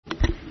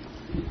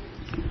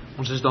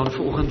Ons is dan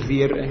vanoggend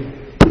weer in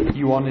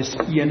Johannes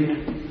 1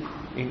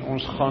 en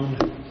ons gaan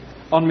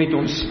aan met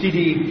ons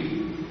studie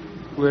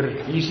oor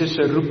Jesus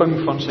se roeping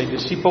van sy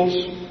disippels.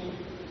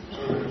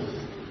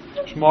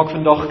 Ons maak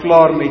vandag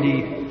klaar met die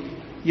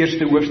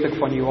eerste hoofstuk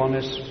van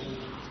Johannes.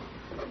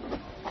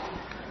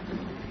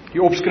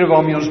 Die opskrif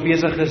waarmee ons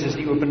besig is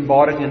die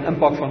Openbaring en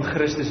Impak van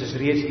Christus, is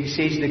reeds die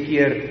 6de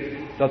keer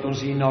dat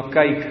ons hierna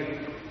kyk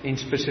en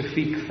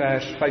spesifiek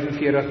vers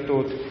 45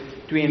 tot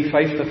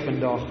 52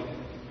 vandag.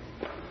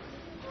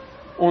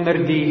 Onder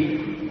die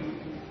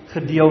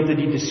gedeelte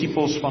die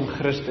Dissipels van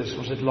Christus.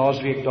 Ons het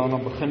laasweek daarna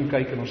begin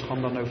kyk en ons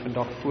gaan dan nou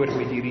vandag voort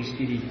met hierdie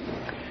studie.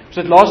 Ons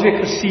het laasweek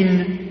gesien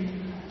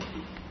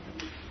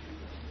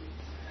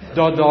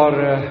dat daar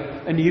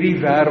in hierdie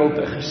wêreld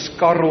 'n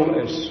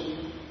geskarrel is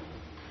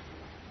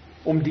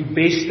om die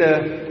beste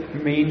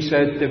mense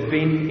te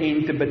wen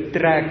en te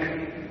betrek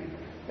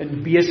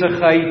in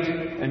besigheid,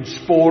 in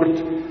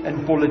sport,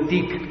 in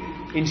politiek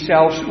en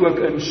selfs ook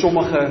in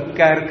sommige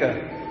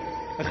kerke.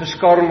 'n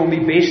Geskarrel om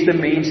die beste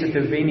mense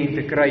te wen en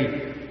te kry.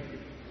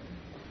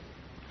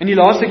 En die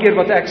laaste keer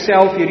wat ek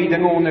self hierdie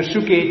dinge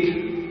ondersoek het,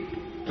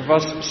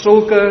 was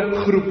sulke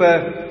groepe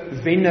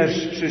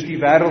wenners, soos die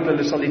wêreld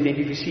hulle sal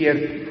identifiseer,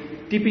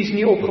 tipies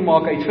nie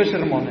opgemaak uit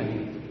vissermanne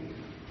nie.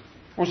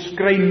 Ons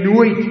kry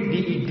nooit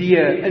die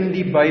idee in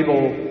die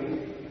Bybel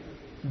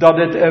dat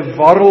dit 'n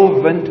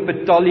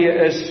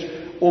warrelwindbetalje is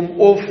om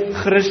of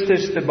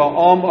Christus te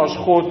beaam as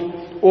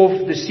God, of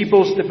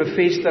disippels te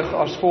bevestig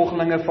as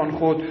volgelinge van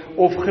God,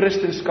 of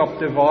Christendom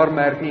te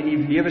waarmerk nie. In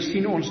die lewe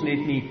sien ons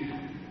net nie,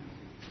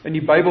 in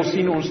die Bybel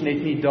sien ons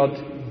net nie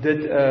dat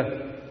dit 'n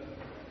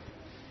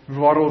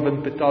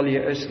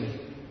warrelwindbetalje is nie.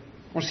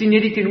 Ons sien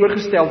net die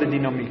teenoorgestelde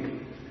dinamiek.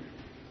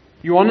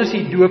 Johannes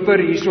die Doper,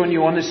 hierso in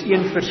Johannes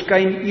 1,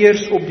 verskyn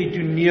eers op die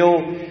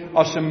toneel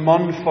as 'n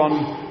man van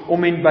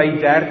om en by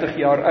 30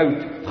 jaar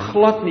oud,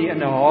 glad nie in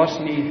 'n haas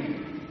nie,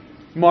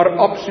 maar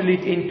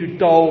absoluut en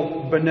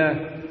totaal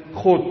binne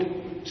God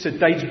se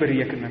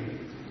tydsberekening.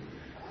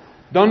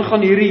 Dan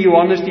gaan hierdie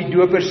Johannes die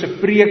Doper se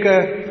preke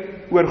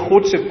oor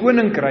God se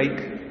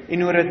koninkryk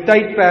en oor 'n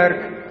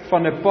tydperk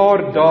van 'n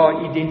paar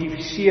dae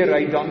identifiseer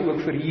hy dan ook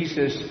vir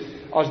Jesus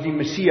as die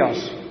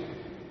Messias.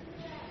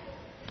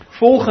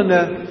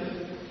 Volgende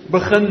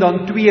begin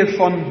dan 2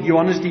 van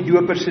Johannes die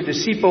Doper se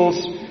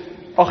disippels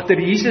agter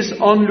Jesus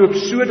aanloop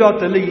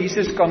sodat hulle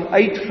Jesus kan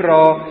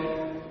uitvra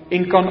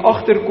en kan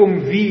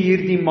agterkom wie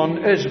hierdie man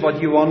is wat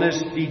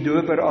Johannes die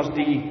Doper as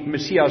die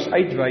Messias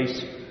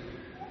uitwys.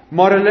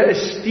 Maar hulle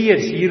is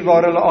steeds, hier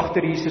waar hulle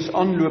agter Jesus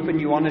aanloop in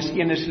Johannes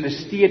 1, is hulle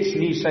steeds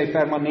nie sy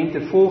permanente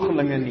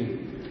volgelinge nie.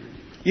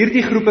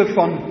 Hierdie groepe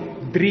van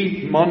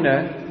 3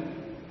 manne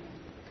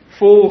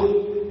volg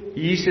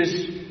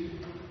Jesus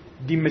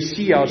die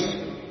Messias.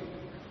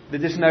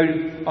 Dit is nou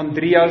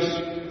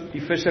Andreas, die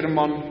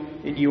visserman,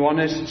 en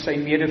Johannes, sy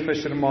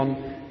medevisserman,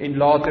 en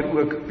later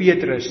ook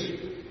Petrus.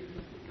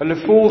 Hulle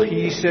volg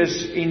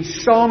Jesus en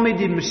saam met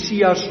die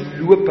Messias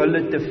loop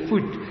hulle te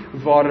voet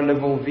waar hulle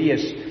wil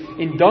wees.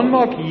 En dan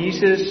maak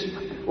Jesus,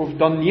 of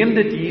dan neem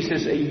dit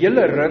Jesus 'n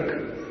hele ruk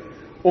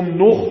om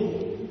nog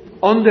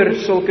ander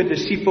sulke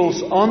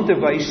disippels aan te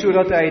wys,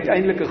 sodat hy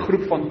uiteindelik 'n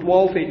groep van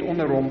 12 het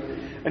onder hom.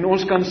 En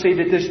ons kan sê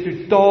dit is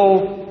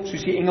totaal,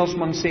 soos die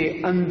Engelsman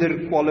sê,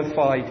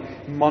 underqualified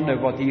manne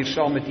wat hier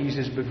saam met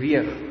Jesus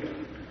beweeg.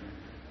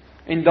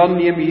 En dan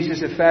neem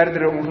Jesus 'n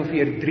verdere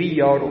ongeveer 3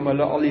 jaar om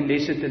hulle al die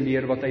lesse te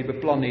leer wat hy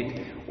beplan het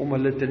om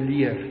hulle te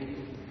leer.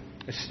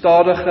 'n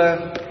Stadige,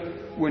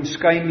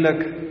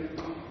 oënskynlik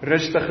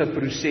rustige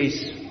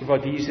proses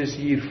wat Jesus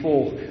hier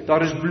volg.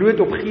 Daar is bloot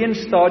op geen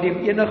stadium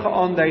enige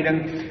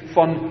aanduiding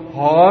van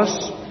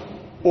haas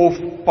of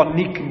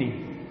paniek nie.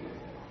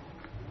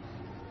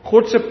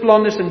 God se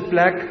plan is in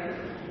plek.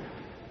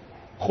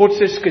 God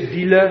se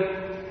skedule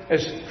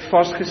is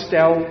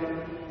vasgestel.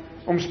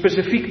 Om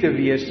spesifiek te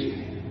wees,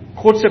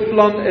 God se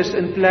plan is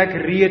in plek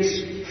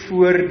reeds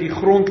voor die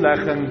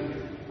grondlegging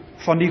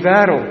van die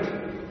wêreld.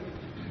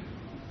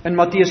 In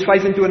Matteus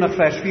 25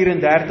 vers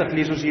 34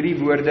 lees ons hierdie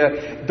woorde: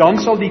 dan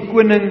sal die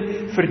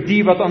koning vir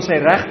die wat aan sy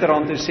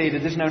regterhand is sê,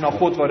 dit is nou na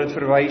God wat dit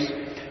verwys: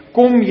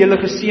 kom julle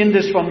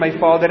geseëndes van my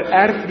Vader,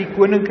 erf die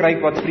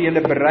koninkryk wat vir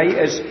julle berei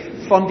is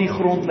van die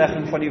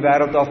grondlegging van die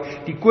wêreld af.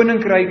 Die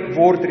koninkryk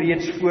word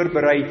reeds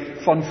voorberei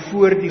van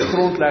voor die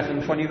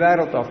grondlegging van die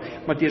wêreld af.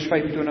 Matteus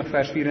 25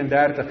 vers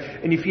 34.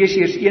 In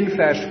Efesiërs 1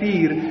 vers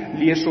 4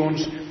 lees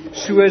ons: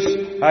 soos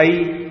hy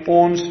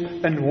ons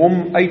in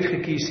hom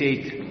uitgekies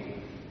het.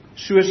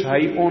 Soos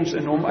hy ons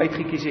in hom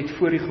uitgekies het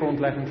voor die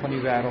grondlegging van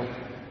die wêreld.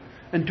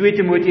 In 2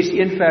 Timoteus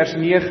 1 vers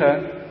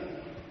 9: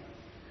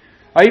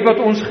 hy wat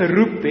ons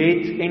geroep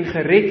het en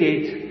gered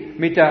het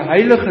met 'n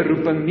heilige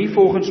roeping, nie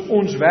volgens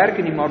ons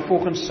werke nie, maar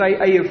volgens sy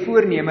eie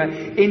voorneme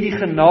en die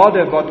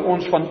genade wat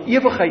ons van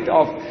ewigheid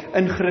af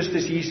in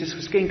Christus Jesus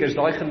geskenk is.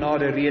 Daai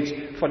genade reeds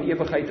van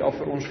ewigheid af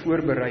vir ons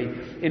voorberei.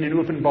 En in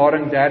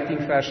Openbaring 13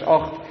 vers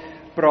 8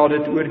 praat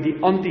dit oor die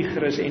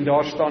anti-kris en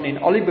daar staan en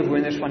al die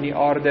bewoners van die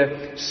aarde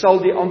sal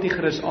die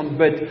anti-kris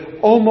aanbid,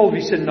 almal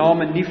wie se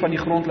name nie van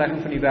die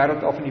grondlegging van die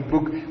wêreld af in die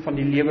boek van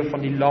die lewe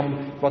van die lam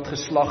wat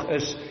geslag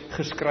is,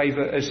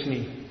 geskrywe is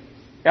nie.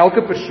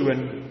 Elke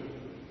persoon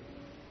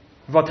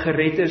wat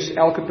gered is,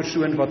 elke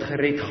persoon wat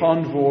gered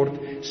gaan word,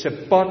 se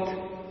pad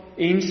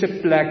en se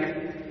plek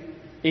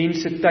en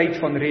se tyd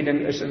van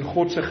redding is in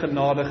God se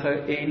genadige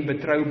en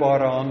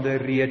betroubare hande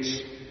reeds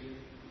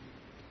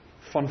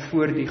van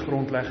voor die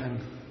grondlegging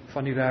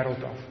van die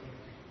wêreld af.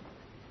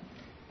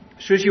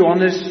 Soos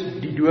Johannes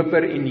die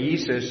Doper en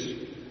Jesus,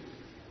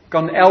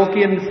 kan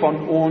elkeen van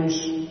ons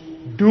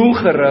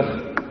doelgerig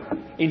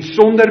en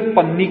sonder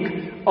paniek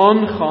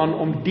aangaan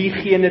om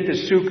diegene te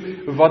soek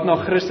wat na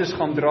Christus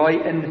gaan draai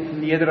in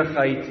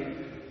nederigheid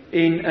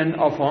en in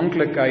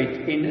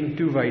afhanklikheid en in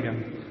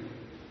toewyding.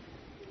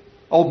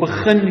 Al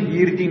begin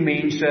hierdie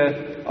mense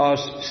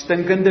as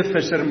stinkende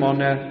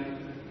vissermanne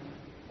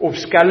of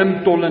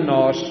skelm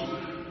tollenaars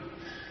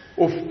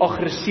of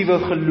aggressiewe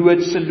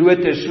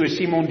gelote so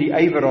Simon die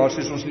ywerraar,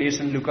 soos ons lees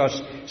in Lukas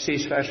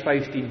 6 vers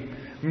 15.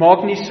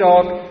 Maak nie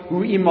saak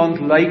hoe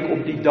iemand lyk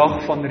op die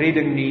dag van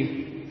redding nie.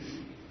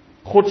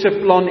 God se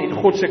plan en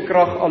God se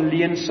krag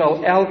alleen sal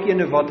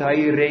elkeen wat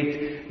hy red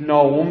na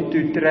hom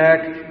toe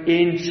trek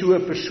en so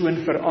 'n persoon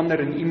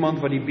verander in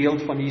iemand wat die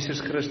beeld van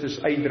Jesus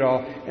Christus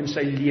uitdra in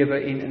sy lewe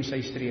en in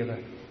sy strewe.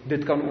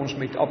 Dit kan ons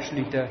met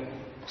absolute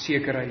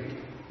sekerheid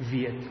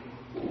weet.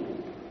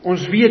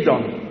 Ons weet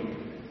dan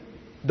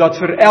dat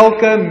vir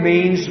elke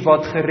mens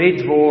wat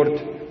gered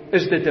word,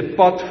 is dit 'n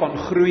pad van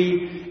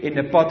groei en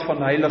 'n pad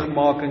van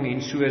heiligmaking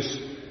en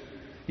soos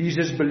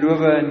Jesus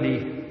beloof in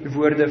die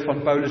woorde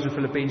van Paulus in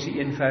Filippense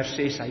 1 vers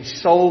 6, hy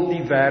sal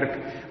die werk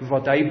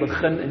wat hy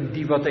begin in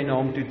die wat hy na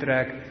hom toe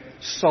trek,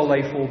 sal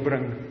hy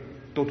volbring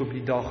tot op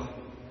die dag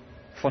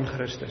van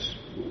Christus.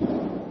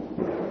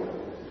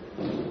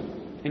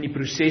 En die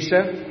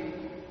prosesse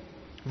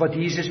wat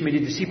Jesus met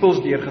die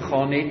disippels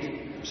deurgegaan het,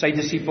 sy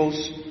disippels,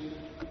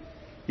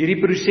 hierdie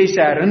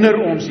prosesse herinner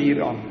ons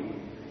hieraan.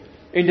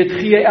 En dit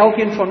gee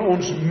elkeen van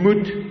ons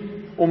moed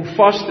om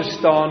vas te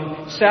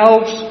staan,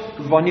 selfs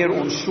wanneer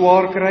ons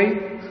swaar kry,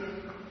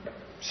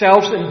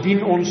 selfs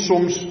indien ons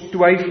soms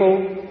twyfel,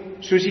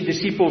 soos die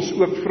disippels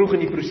ook vroeg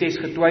in die proses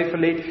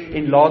getwyfel het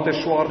en later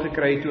swaar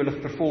gekry het toe hulle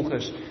vervolg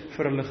is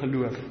vir hulle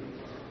geloof.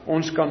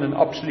 Ons kan in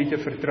absolute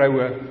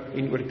vertroue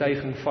en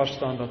oortuiging vas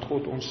staan dat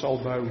God ons sal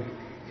behou.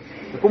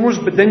 Kom ons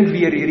bedink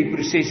weer hierdie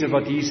prosesse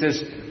wat Jesus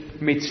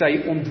met sy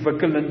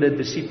ontwikkelende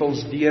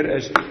disippels deur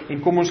is,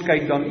 en kom ons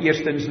kyk dan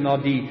eerstens na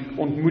die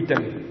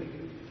ontmoeting.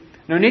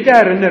 Nou net 'n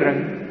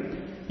herinnering,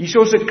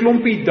 hier is 'n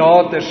klompie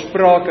dae ter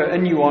sprake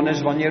in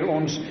Johannes, wanneer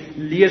ons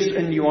lees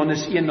in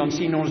Johannes 1, dan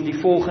sien ons die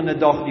volgende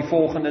dag, die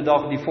volgende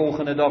dag, die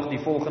volgende dag, die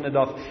volgende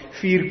dag,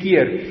 4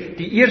 keer.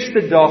 Die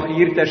eerste dag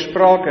hier ter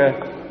sprake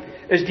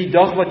is die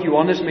dag wat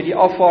Johannes met die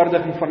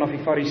afvaardiging vanaf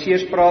die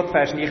Fariseërs praat,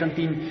 vers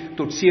 19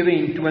 tot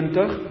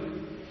 27.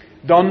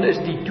 Dan is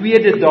die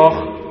tweede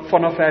dag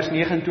vanaf vers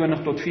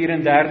 29 tot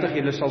 34,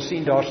 julle sal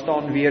sien, daar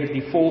staan weer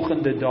die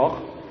volgende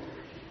dag.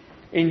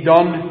 En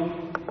dan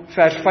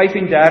vers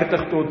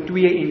 35 tot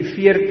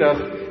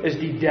 42 is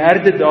die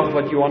derde dag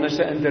wat Johannes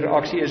se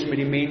interaksie is met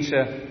die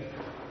mense,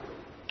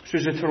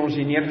 soos dit vir ons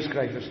hier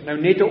neergeskryf is. Nou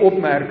net 'n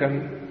opmerking,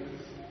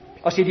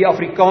 as jy die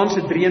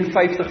Afrikaanse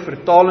 53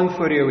 vertaling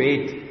voor jou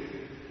het,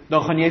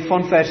 dan gaan jy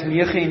van vers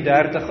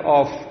 39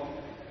 af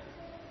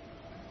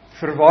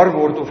verwar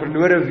word of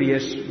verlore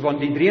wees, want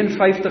die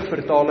 53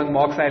 vertaling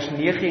maak vers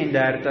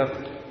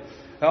 39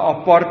 'n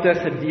aparte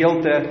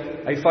gedeelte.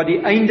 Hy vat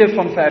die einde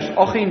van vers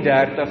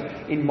 38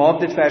 en maak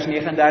dit vers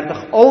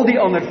 39. Al die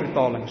ander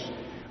vertalings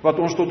wat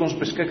ons tot ons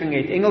beskikking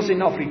het, Engels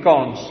en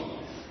Afrikaans,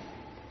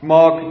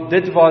 maak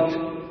dit wat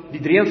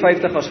die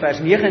 53 as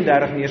vers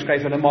 39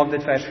 neerskryf, hulle maak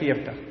dit vers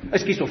 40.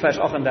 Ekskuus, of vers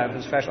 38,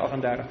 dis vers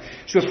 38.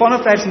 So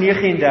vanaf vers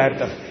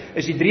 39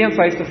 is die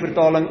 53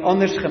 vertaling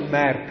anders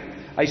gemerk.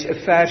 Hy's 'n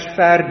vers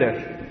verder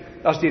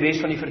as die res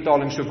van die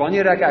vertaling. So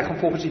wanneer ek gaan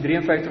volgens die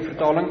 53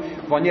 vertaling,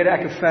 wanneer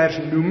ek 'n vers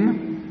noem,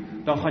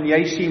 dan gaan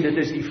jy sien dit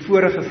is die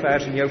vorige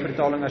vers in jou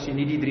vertaling as jy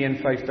nie die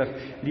 53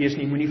 lees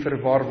nie, moenie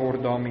verwar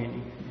word daarmee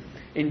nie.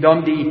 En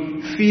dan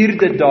die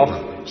 4de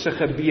dag se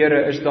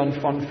gebeure is dan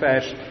van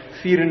vers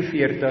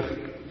 44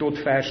 tot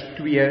vers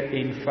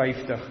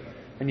 52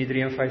 in die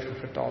 53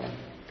 vertaling.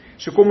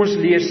 So kom ons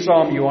lees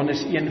saam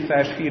Johannes 1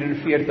 vers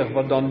 44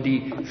 wat dan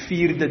die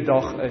 4de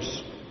dag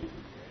is.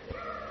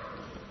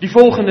 Die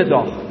volgende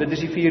dag, dit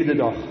is die 4de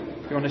dag,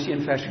 Johannes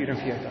 1 vers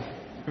 44,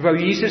 wou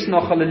Jesus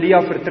na Galilea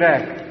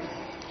vertrek,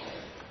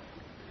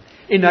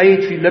 en hy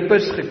het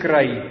Filippus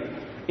gekry,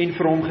 en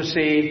vir hom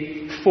gesê,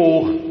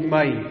 volg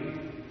my.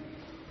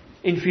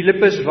 En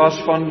Filippus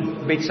was van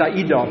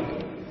Betsaida,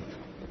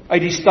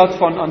 uit die stad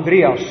van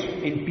Andreas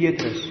en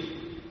Petrus.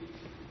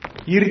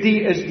 Hierdie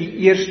is die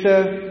eerste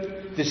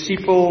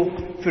disipel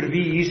vir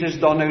wie Jesus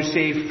dan nou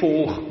sê,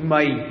 volg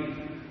my.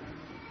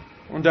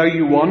 Onthou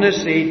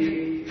Johannes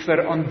het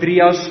vir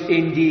Andreas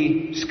en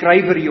die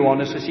skrywer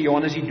Johannes, as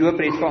Johannes die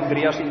doper het vir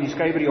Andreas en die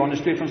skrywer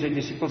Johannes, 2 van sy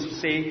disippels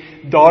gesê,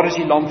 daar is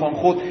die lam van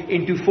God,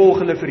 en toe volg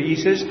hulle vir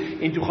Jesus,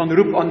 en toe gaan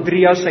roep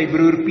Andreas sy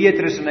broer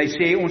Petrus, en hy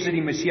sê, ons het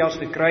die Messias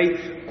gekry,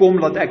 kom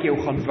laat ek jou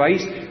gaan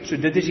wys. So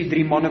dit is die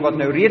 3 manne wat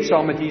nou reeds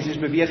saam met Jesus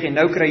beweeg, en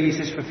nou kry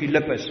Jesus vir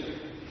Filippus.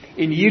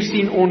 En hier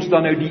sien ons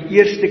dan nou die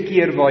eerste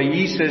keer waar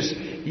Jesus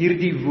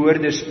hierdie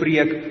woorde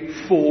spreek,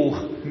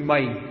 volg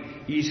my.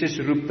 Jesus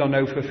roep dan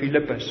nou vir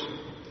Filippus.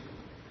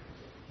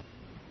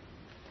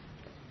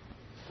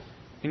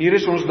 En hier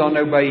is ons dan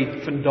nou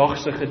by vandag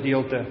se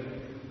gedeelte.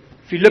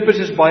 Filippus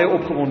is baie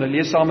opgewonde.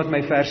 Lees saam met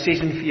my vers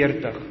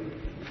 46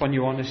 van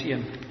Johannes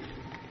 1.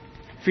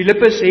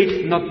 Filippus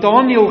het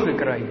Nathanael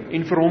gekry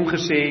en vir hom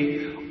gesê,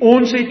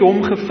 ons het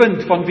hom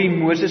gevind van wie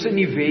Moses in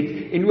die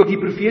wet en ook die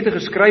profete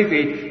geskryf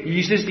het,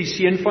 Jesus die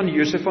seun van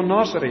Josef van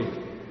Nasaret.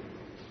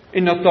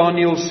 En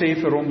Nathanael sê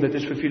vir hom, dit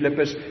is vir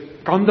Filippus,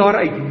 kan daar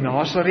uit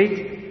Nasaret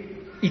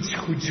iets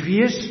goeds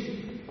wees?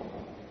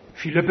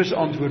 Filippus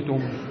antwoord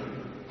hom,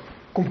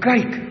 kom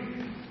kyk.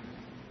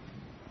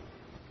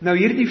 Nou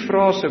hierdie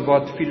frase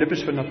wat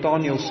Filippus vir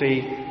Nathanael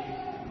sê,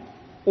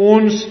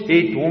 ons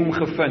het hom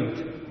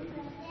gevind.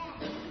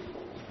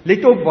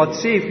 Let op wat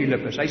sê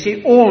Filippus, hy sê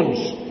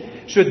ons.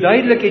 So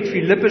duidelik het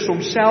Filippus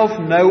homself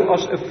nou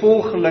as 'n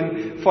volgeling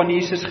van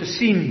Jesus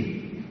gesien,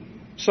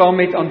 saam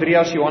met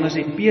Andreas, Johannes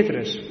en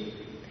Petrus.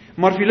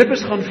 Maar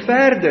Filippus gaan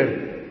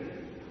verder,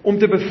 om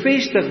te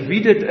bevestig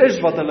wie dit is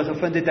wat hulle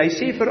gevind het. Hy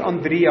sê vir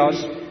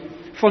Andreas,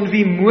 van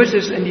wie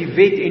Moses in die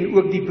wet en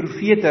ook die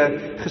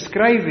profete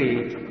geskryf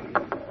het.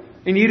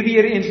 En hier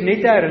weer eens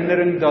net 'n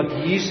herinnering dat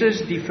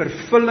Jesus die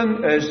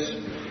vervulling is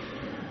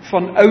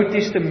van Ou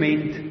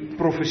Testament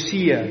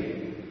profesieë.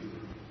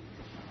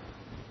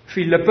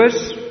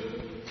 Filippus,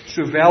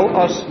 sowel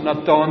as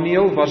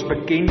Nathanael, was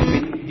bekend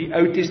met die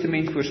Ou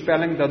Testament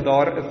voorspelling dat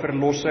daar 'n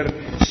verlosser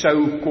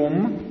sou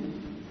kom.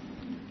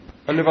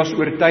 Hulle was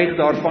oortuig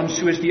daarvan,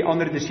 soos die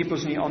ander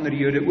disippels en die ander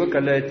Jode ook.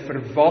 Hulle het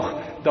verwag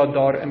dat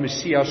daar 'n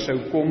Messias sou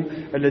kom.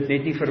 Hulle het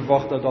net nie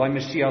verwag dat daai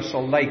Messias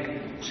sal lyk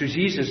soos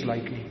Jesus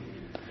lyk nie.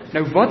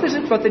 Nou wat is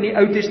dit wat in die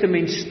Ou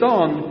Testament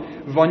staan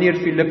wanneer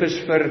Filippus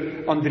vir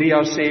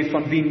Andreas sê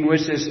van wie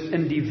Moses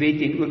in die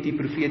wet en ook die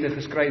profete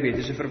geskryf het?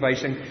 Dis 'n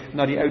verwysing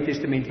na die Ou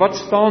Testament. Wat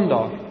staan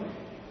daar?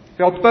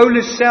 Wel,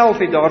 Paulus self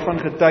het daarvan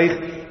getuig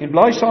en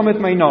blaai saam met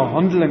my na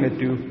Handelinge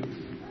toe.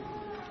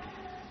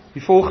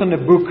 Die volgende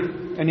boek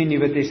in die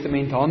Nuwe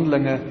Testament,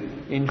 Handelinge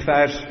en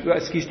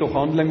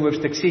Handelinge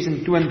hoofstuk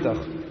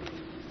 26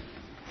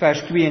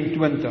 vers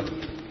 22.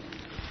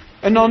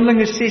 In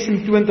Handelinge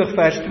 26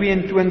 vers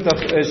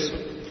 22 is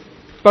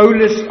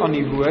Paulus aan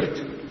die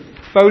woord.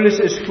 Paulus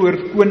is voor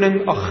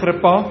koning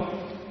Agrippa,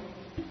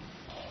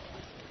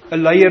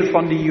 'n leier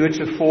van die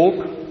Joodse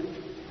volk.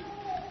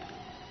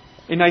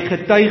 En hy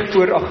getuig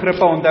voor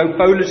Agrippa. Onthou,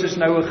 Paulus is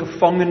nou 'n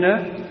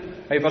gevangene.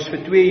 Hy was vir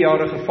 2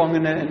 jaar 'n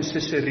gevangene in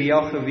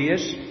Caesarea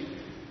gewees.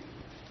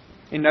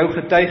 En nou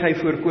getuig hy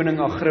voor koning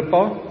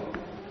Agrippa.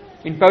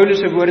 En Paulus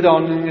se woorde,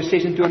 Handelinge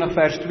 26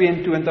 vers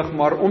 22,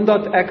 maar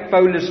omdat ek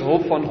Paulus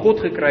hulp van God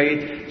gekry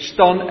het,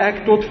 staan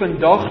ek tot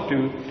vandag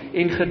toe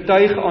en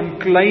getuig aan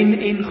klein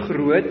en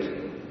groot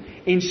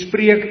en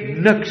spreek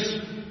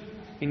niks.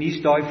 En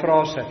hier's daai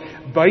frase,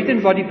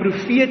 buiten wat die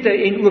profete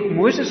en ook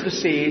Moses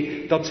gesê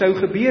het, dat sou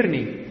gebeur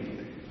nie.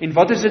 En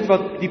wat is dit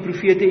wat die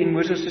profete en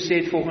Moses gesê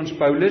het volgens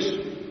Paulus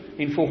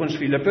en volgens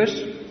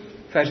Filippus?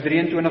 Vers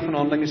 23 van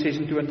Handelinge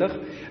 26,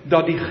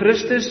 dat die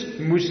Christus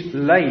moes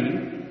ly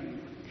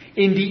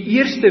en die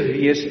eerste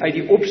wees uit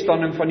die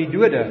opstanding van die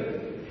dode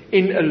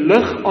en 'n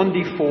lig aan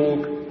die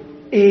volk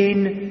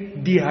en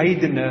die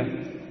heidene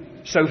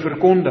sou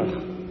verkondig.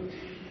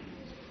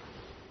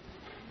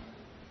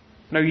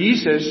 Nou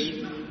Jesus,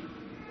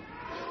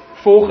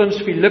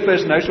 volgens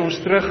Filippus, nou is ons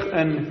terug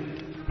in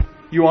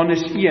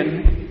Johannes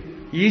 1,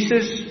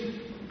 Jesus,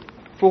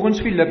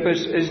 volgens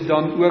Filippus, is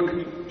dan ook,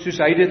 soos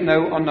hy dit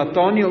nou aan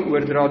Nathanael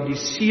oordra, die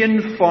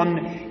seun van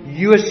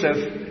Josef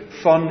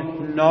van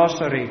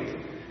Nasaret.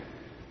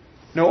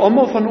 Nou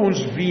almal van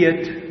ons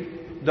weet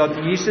dat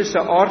Jesus se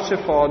aardse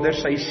vader,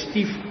 sy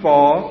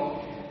stiefpa,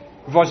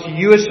 was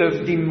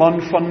Josef, die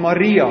man van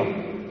Maria.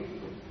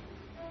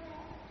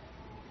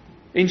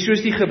 En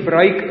soos die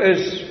gebruik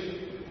is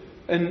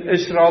in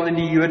Israel en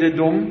die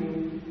Jodendom,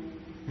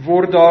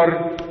 word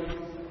daar,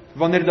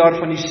 wanneer daar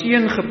van die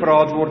seun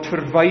gepraat word,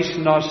 verwys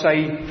na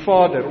sy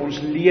vader.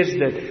 Ons lees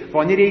dit.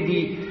 Wanneer jy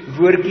die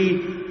woordjie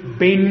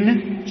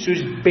Ben,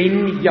 soos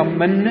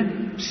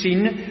Benjamin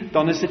sien,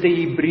 dan is dit 'n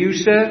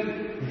Hebreëse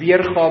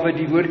weergawe.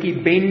 Die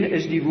woordjie Ben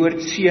is die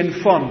woord seun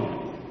van.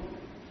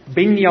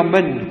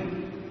 Benjamin,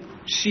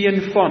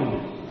 seun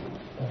van.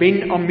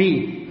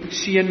 Ben-Ami,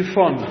 seun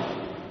van.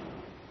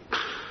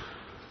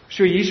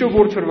 So hierso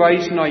word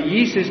verwys na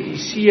Jesus, die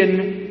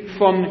seun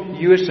van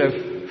Josef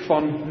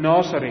van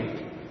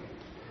Nasaret.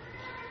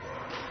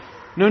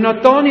 Nou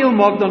Nathanael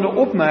maak dan 'n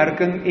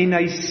opmerking en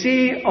hy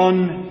sê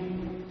aan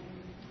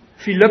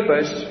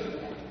Filippus,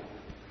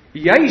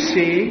 jy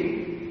sê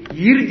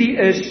hierdie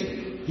is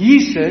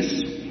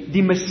Jesus,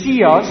 die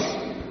Messias,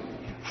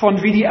 van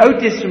wie die Ou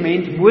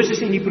Testament,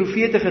 Moses en die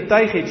profete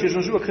getuig het, soos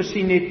ons ook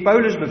gesien het,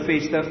 Paulus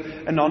bevestig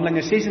in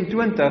Handelinge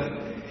 26,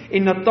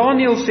 en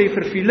Nathanael sê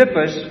vir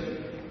Filippus,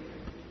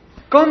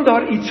 kan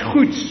daar iets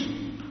goeds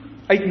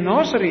uit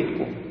Nasaret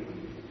kom?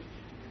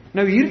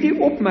 Nou hierdie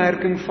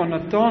opmerking van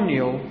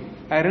Nathanael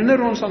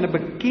herinner ons aan 'n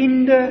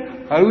bekende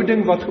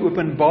houding wat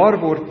geopenbaar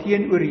word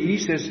teenoor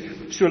Jesus,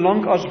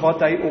 solank as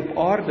wat hy op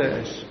aarde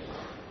is.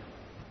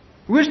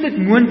 Hoe is dit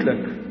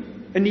moontlik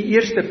in die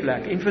eerste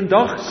plek? En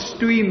vandag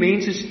stoei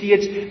mense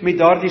steeds met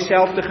daardie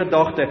selfde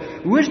gedagte.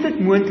 Hoe is dit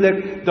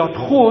moontlik dat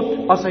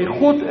God, as hy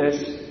God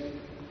is,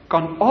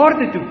 kan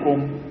aarde toe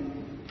kom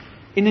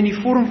en in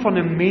die vorm van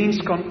 'n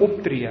mens kan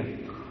optree?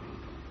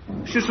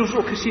 Soos ons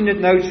ook gesien het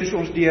nou, soos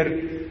ons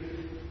deur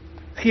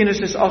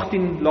Genesis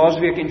 18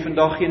 laasweek en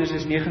vandag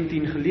Genesis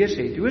 19 gelees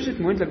het. Hoe is dit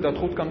moontlik dat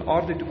God kan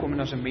aarde toe kom en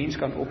as 'n mens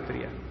kan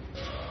optree?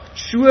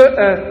 So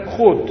 'n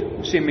God,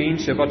 sê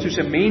mense, wat soos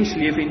 'n mens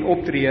leef en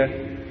optree,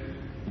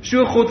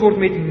 so God word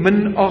met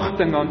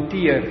minagting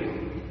hanteer.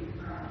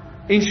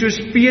 En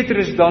soos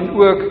Petrus dan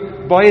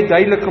ook baie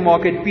duidelik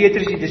gemaak het,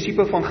 Petrus die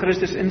disipel van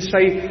Christus in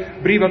sy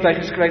brief wat hy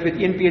geskryf het,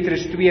 1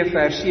 Petrus 2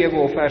 vers 7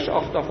 of vers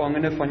 8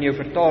 afhangende van jou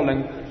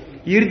vertaling,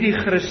 hierdie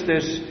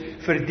Christus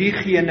vir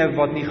diegene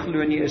wat nie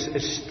glo nie is 'n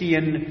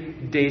steen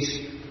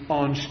des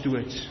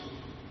aanstoots.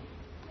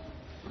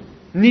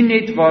 Nie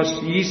net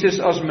was Jesus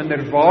as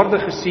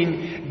minderwaardig gesien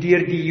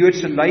deur die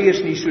Joodse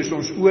leiers nie, soos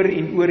ons oor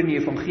en oor in die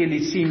evangelie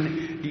sien,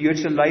 die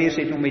Joodse leiers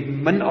het hom met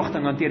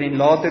minagting hanteer en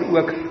later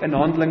ook in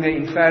Handelinge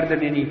en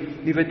verder in die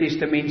Nuwe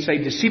Testament sy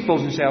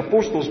disippels en sy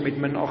apostels met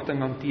minagting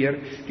hanteer,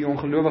 die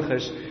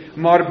ongelowiges.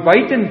 Maar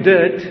buiten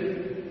dit,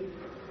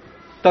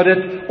 dat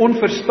dit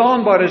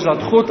onverstaanbaar is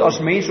dat God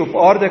as mens op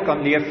aarde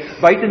kan leef,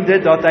 buiten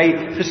dit dat hy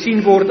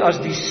gesien word as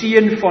die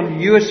seun van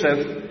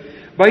Josef,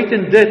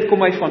 buiten dit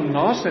kom hy van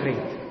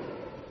Nasaret.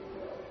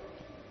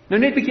 Nou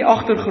net 'n bietjie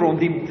agtergrond,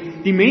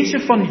 die mense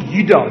van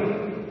Juda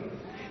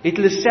het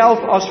hulle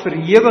self as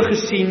verhewe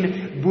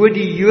gesien bo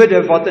die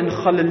Jode wat in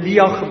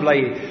Galilea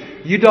gebly het.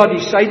 Juda, die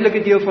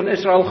suidelike deel van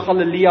Israel,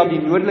 Galilea, die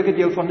noordelike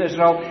deel van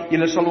Israel.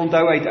 Julle sal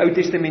onthou uit Ou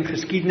Testament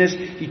geskiedenis,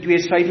 die 2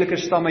 suidelike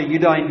stamme,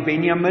 Juda en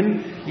Benjamin,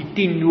 die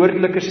 10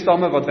 noordelike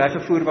stamme wat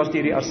weggevoer was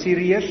deur die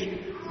Assiriërs.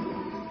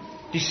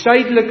 Die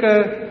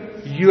suidelike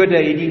Jode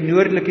het die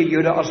noordelike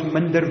Jode as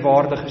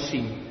minderwaardig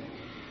gesien.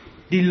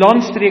 Die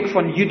landstreek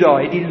van Juda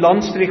het die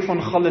landstreek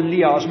van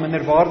Galilea as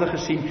minderwaardig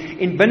gesien,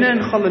 en binne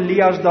in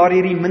Galilea is daar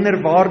hierdie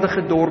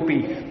minderwaardige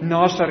dorpie,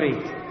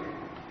 Nasaret.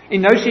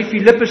 En nou sê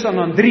Filippus aan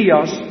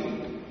Andreas,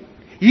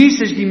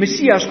 Jesus die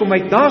Messias kom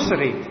uit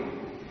Nasaret,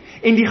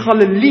 en die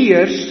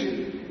Galileërs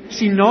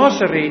sien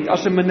Nasaret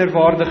as 'n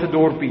minderwaardige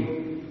dorpie.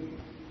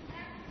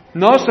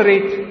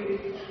 Nasaret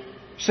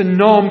se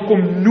naam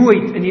kom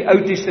nooit in die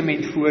Ou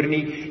Testament voor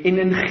nie, en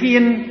in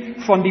geen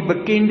van die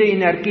bekende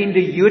en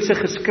erkende Joodse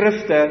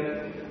geskrifte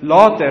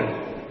later,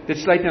 dit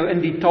sluit nou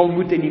in die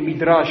Talmud en die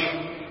Midrash,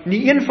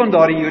 nie een van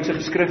daardie Joodse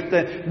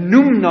geskrifte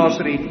noem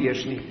Nasaret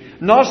eers nie.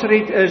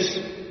 Nasaret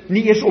is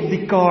nie eers op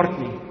die kaart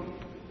nie.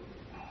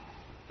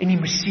 En die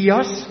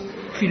Messias,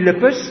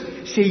 Filippus,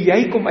 sê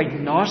jy kom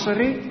uit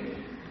Nasaret?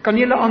 Kan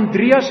julle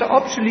Andreas se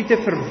absolute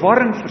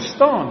verwarring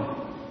verstaan?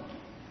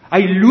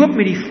 Hy loop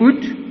met die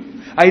voet,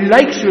 hy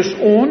lyk soos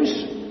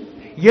ons,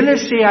 julle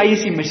sê hy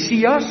is die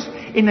Messias,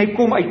 en hy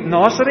kom uit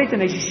Nasaret, en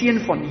hy is die seun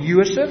van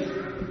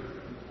Josef.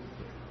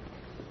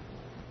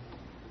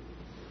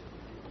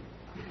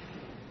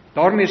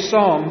 Daarmee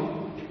saam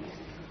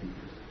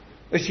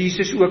is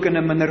Jesus ook in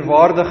 'n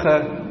minderwaardige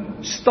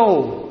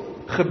stal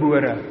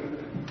gebore.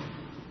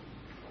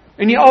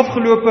 In die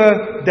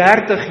afgelope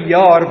 30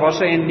 jaar was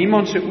hy in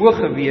niemand se oog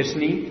gewees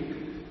nie,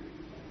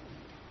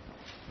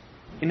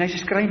 en hy's 'n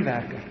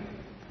skrynwerker.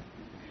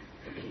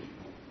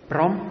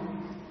 Bram,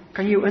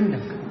 kan jy jou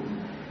indink?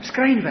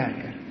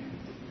 Skrynwerker.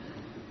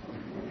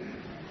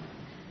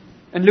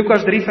 In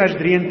Lukas 3 vers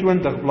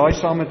 23, blaai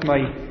saam met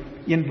my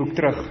een boek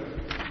terug.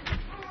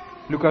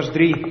 Lukas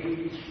 3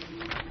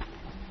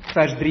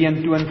 vers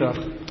 23.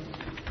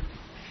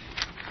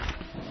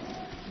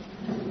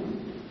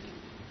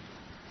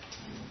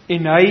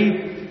 En hy,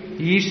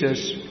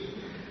 Jesus,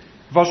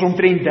 was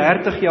omtrent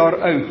 30 jaar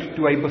oud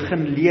toe hy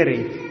begin leer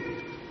het.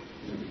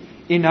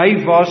 En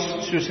hy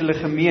was, soos hulle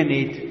gemeen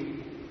het,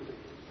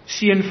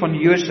 seun van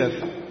Josef,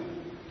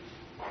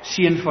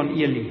 seun van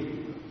Eli.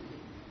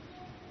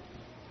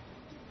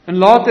 En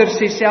later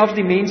sê selfs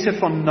die mense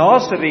van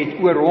Nasaret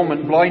oor hom,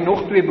 en blaai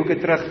nog 2 boeke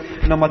terug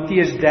na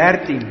Matteus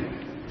 13.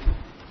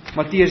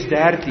 Matteus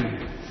 13.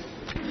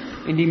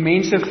 En die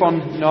mense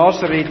van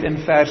Nasaret in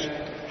vers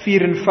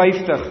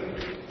 54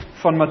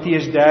 van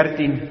Matteus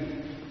 13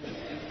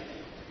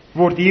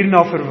 word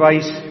hierna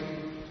verwys.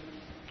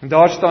 En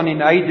daar staan,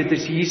 en hy, dit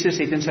is Jesus,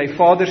 het in sy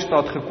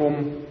vaderstad gekom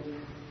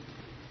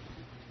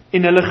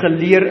en hulle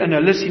geleer in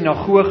hulle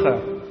sinagoge,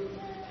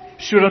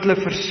 sodat hulle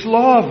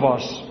verslaaf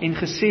was en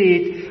gesê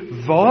het,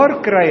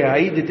 waar kry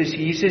hy, dit is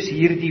Jesus,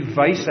 hier die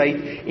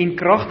wysheid en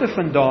kragte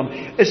vandaan?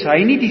 Is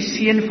hy nie die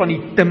seun van die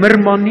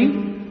timmerman nie?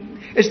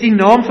 Is die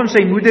naam van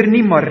sy moeder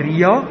nie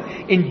Maria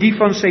en die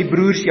van sy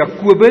broers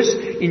Jakobus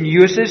en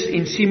Joses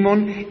en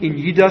Simon en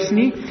Judas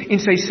nie en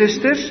sy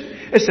susters?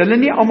 Is hulle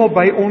nie almal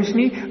by ons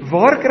nie?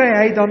 Waar kry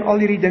hy dan al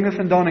hierdie dinge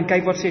vandaan? En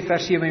kyk wat sê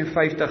vers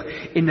 57,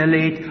 en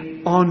hulle het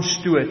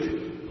aanstoot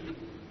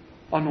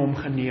aan hom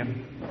geneem.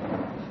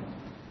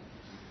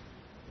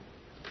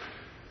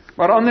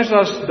 Maar anders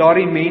as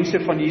daardie mense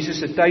van Jesus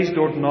se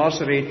tuisdorp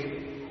Nasaret,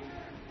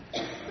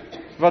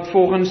 wat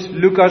volgens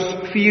Lukas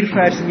 4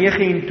 vers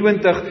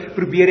 29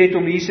 probeer het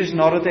om Jesus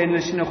nadat hy in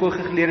die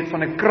sinagoge geleer het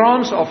van 'n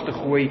kraans af te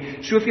gooi,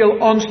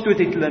 soveel aanstoot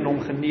het hulle in hom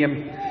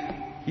geneem.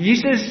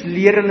 Jesus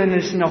leer hulle in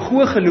 'n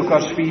sinagoge,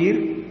 Lukas 4,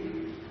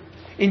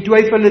 en toe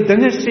hy vir hulle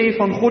dinge sê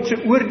van God se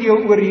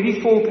oordeel oor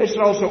hierdie volk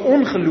Israel se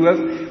ongeloof,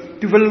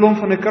 toe wil hulle hom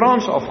van 'n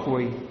kraans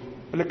afgooi.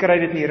 Hulle kry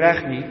dit nie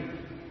reg nie.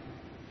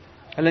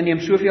 Hulle neem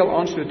soveel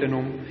aanstoot in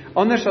hom.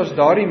 Anders as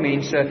daardie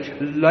mense,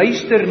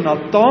 luister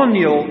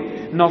Nathanael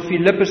na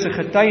Filippus se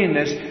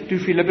getuienis, toe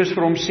Filippus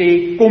vir hom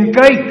sê, kom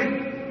kyk.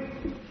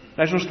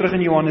 Nou is ons terug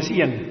in Johannes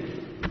 1.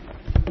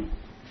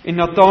 En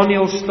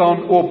Nathanael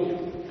staan op,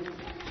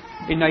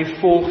 en hy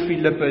volg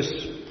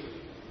Filippus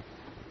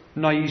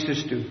na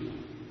Jesus toe.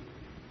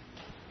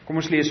 Kom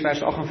ons lees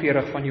vers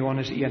 48 van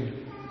Johannes 1.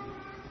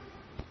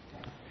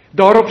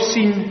 Daarop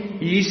sien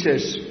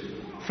Jesus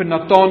vir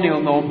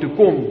Nathanael na hom toe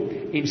kom,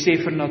 en sê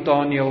vir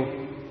Nathanael,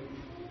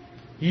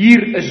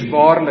 hier is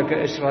waarlik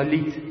 'n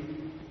Israeliet,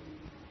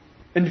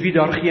 in wie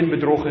daar geen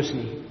bedrog is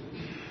nie.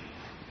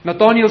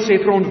 Nathanael sê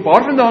vir hom,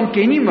 waarvandaan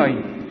ken jy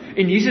my?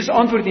 En Jesus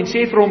antwoord en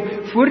sê vir hom,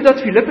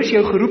 voordat Filippus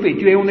jou geroep het,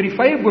 toe hy onder die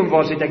vyeboom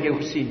was, het ek jou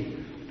gesien.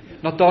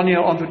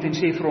 Nathanael antwoord en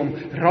sê vir hom,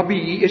 Rabbi,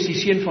 U is die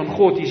seun van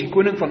God, U is die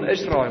koning van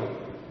Israel.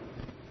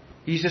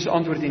 Jesus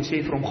antwoord en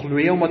sê vir hom, glo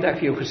jy omdat ek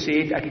vir jou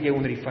gesê het, ek het jou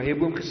onder die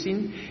vyeboom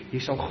gesien? Jy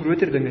sal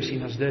groter dinge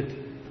sien as dit.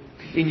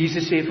 En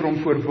Jesus sê vir hom,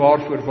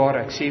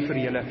 voorwaar, ek sê vir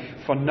julle,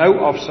 van nou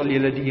af sal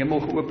julle die hemel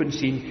geopen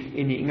sien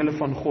en die engele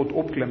van God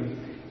opklim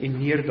en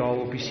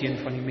neerdaal op die seun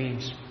van die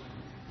mens.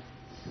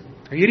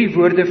 Hierdie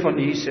woorde van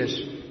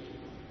Jesus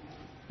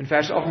in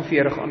vers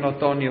 48 aan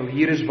Nathanael,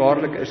 hier is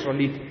waarlik 'n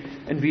Israeliet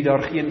in wie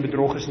daar geen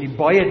bedrog is nie.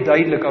 Baie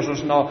duidelik as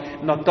ons na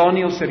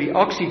Nathanael se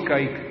reaksie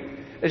kyk,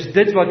 is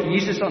dit wat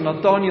Jesus aan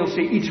Nathanael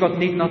sê, iets wat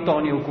net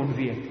Nathanael kon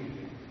weet.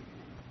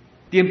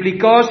 Die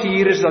implikasie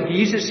hier is dat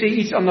Jesus sê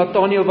iets aan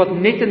Nathanael wat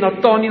net in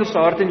Nathanael se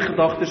hart en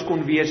gedagtes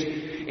kon wees,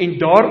 en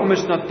daarom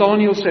is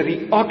Nathanael se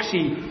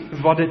reaksie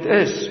wat dit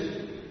is.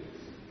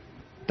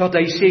 Dat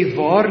hy sê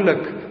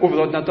waarlik, of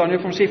dat Nathanael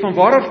van hom sê, van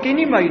waar af ken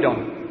jy my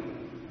dan?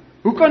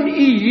 Hoe kan u,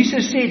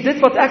 Jesus sê, dit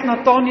wat ek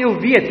Nathanael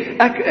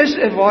weet, ek is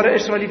 'n ware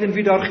Israeliet in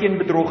wie daar geen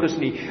bedrog is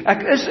nie.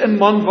 Ek is 'n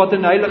man wat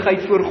in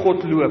heiligheid voor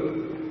God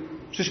loop.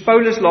 Soos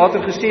Paulus later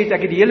gesê het,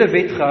 ek het die hele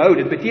wet gehou.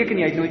 Dit beteken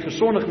nie, hy het nooit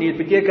gesondig nie. Dit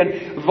beteken,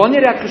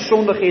 wanneer ek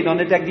gesondig het, dan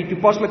het ek die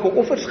toepaslike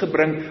offers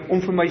gebring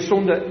om vir my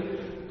sonde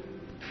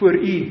voor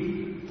u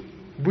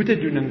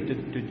boetedoening te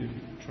doen.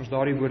 As ons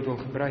daardie woord wil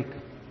gebruik.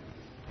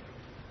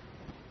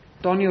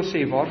 Nathanael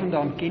sê,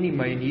 waarvandaan ken jy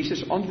my? En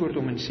Jesus antwoord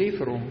hom en sê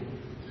vir hom,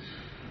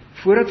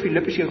 voordat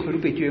Filippus jou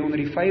geroep het, toe jy onder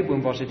die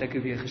vyeboom was, het ek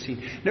jou weer gesien.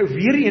 Nou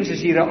weer eens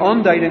is hier 'n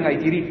aanduiding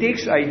uit hierdie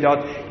teks uit,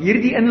 dat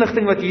hierdie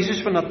inligting wat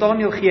Jesus vir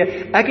Nathanael gee,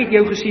 ek het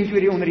jou gesien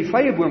toe jy onder die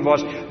vyeboom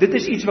was, dit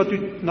is iets wat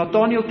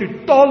Nathanael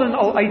totaal en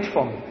al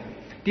uitvang.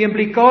 Die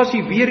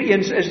implikasie weer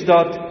eens is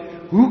dat,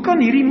 hoe kan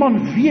hierdie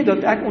man weet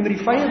dat ek onder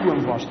die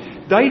vyeboom was?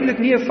 Duidelik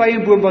nie 'n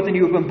vyeboom wat in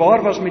die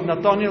openbaar was met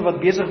Nathanael wat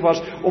besig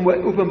was om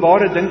 'n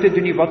openbare ding te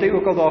doen nie, wat hy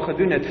ook al daar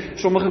gedoen het.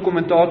 Sommige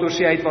kommentators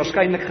sê hy het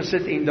waarskynlik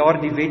gesit en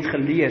daar die wet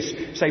gelees,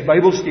 sy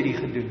Bybelstudie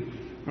gedoen.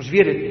 Ons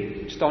weet dit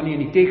nie, staan nie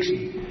in die teks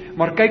nie.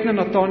 Maar kyk na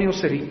Nathanael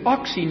se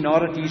reaksie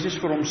nadat Jesus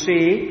vir hom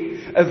sê,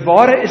 'n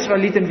ware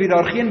Israeliet in wie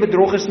daar geen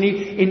bedrog is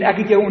nie, en ek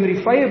het jou onder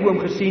die vyeboom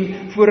gesien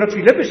voordat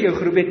Filippus jou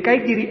geroep het.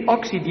 Kyk die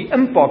reaksie, die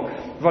impak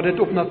wat dit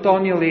op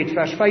Nathanael het,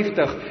 vers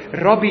 50.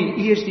 Rabbi,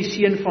 U is die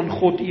seun van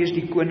God, U is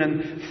die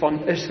koning van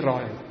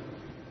Israel.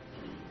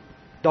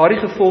 Daardie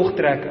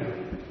gevolgtrekking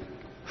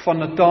van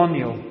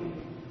Nathanael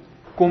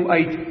kom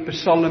uit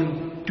Psalm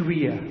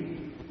 2,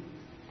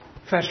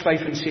 vers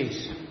 5 en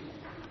 6.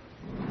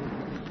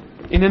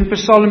 En in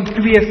Psalm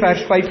 2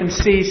 vers 5 en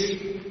 6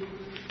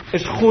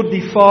 is God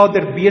die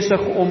Vader besig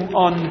om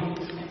aan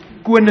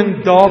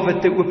koning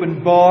Dawid te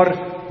openbaar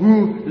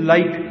hoe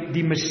lyk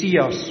die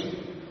Messias.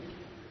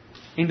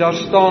 En daar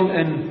staan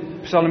in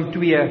Psalm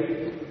 2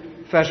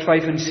 vers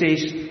 5 en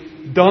 6,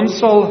 dan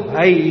sal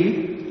hy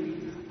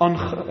aan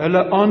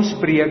hulle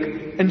aanspreek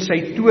in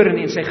sy toorn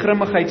en sy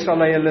grimmigheid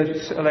sal hy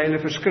hulle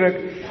verskrik.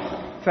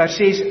 Vers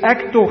 6,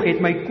 ek tog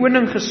het my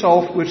koning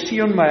gesalf oor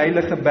Sion my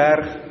heilige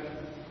berg.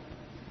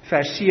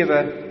 Vers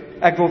 7,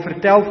 ek wil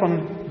vertel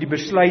van die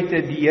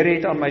besluite, die Here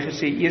het aan my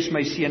gesê, eers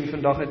my seun,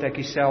 vandag het ek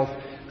jouself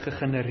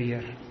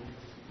gegenereer.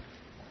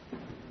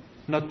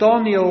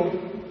 Nathanael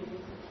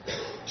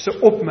se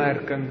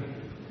opmerking,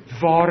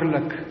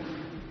 waarlik,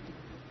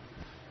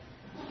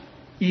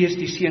 U is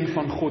die seun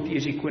van God, U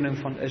is die koning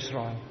van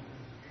Israel,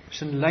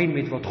 is in lyn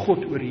met wat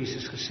God oor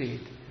Jesus gesê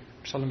het.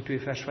 Psalm 2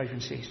 vers 5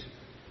 en 6.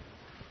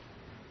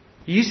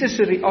 Jesus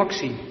se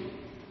reaksie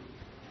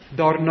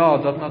daarna,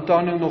 dat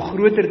Nathanael nog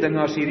groter dinge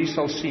as hierdie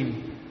sal sien,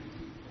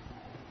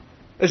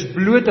 is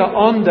bloot 'n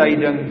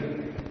aanduiding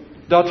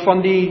dat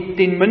van die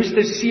ten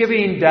minste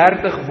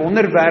 37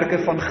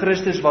 wonderwerke van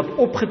Christus wat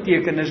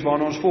opgeteken is,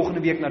 waarna ons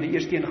volgende week na die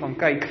eerste een gaan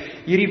kyk,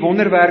 hierdie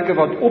wonderwerke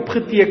wat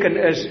opgeteken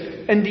is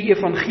in die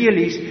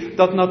evangelies,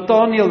 dat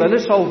Nathanael hulle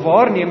sal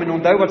waarneem, en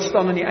onthou wat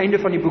staan aan die einde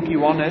van die boek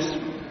Johannes,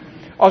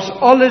 as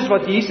alles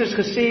wat Jesus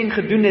gesê en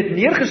gedoen het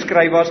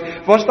neergeskryf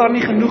was daar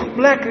nie genoeg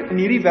plek in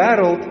hierdie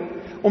wêreld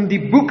om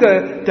die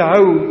boeke te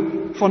hou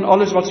van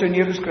alles wat sou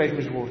neergeskryf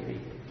moes word nie.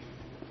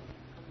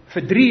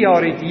 Vir 3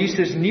 jaar het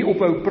Jesus nie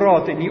ophou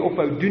praat en nie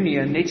ophou doen nie,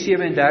 en net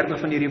 37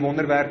 van hierdie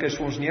wonderwerke is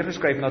vir ons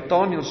neergeskryf.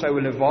 Nathanael sou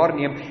hulle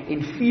waarneem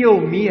en veel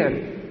meer.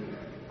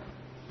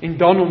 En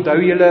dan onthou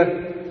julle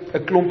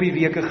 'n klompie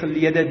weke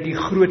gelede die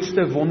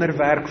grootste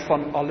wonderwerk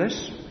van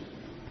alles.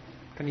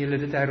 Kan julle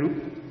dit herroep?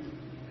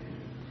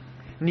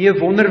 Nie 'n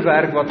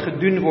wonderwerk wat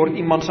gedoen word,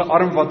 iemand se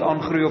arm wat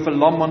aangroei of 'n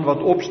lamman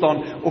wat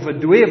opstaan of 'n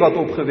dooie wat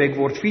opgewek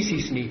word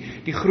fisies nie.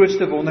 Die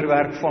grootste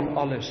wonderwerk van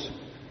alles.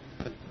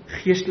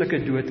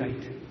 Geestelike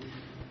doodheid,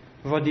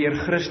 wat deur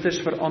Christus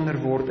verander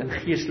word in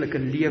geestelike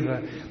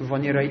lewe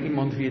wanneer hy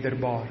iemand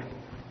wederbaar.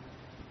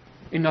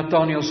 En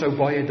Nathanael sou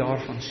baie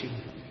daarvan sien.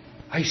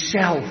 Hy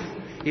self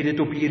het dit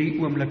op hierdie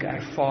oomblik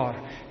ervaar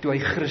toe hy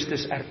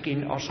Christus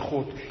erken as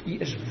God. U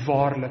is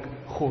waarlik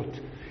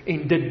God.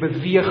 En dit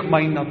beweeg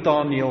my,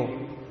 Nathanael,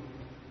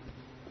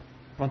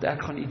 want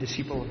ek gaan u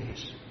disipel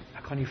wees.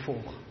 Ek gaan u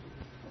volg.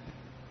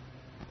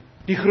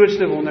 Die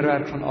grootste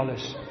wonderwerk van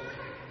alles,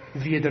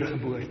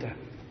 wedergeboorte,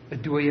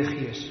 'n dooie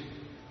gees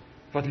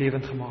wat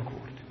lewend gemaak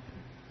word.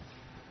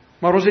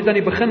 Maar ons het aan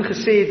die begin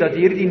gesê dat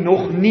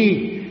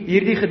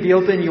hierdie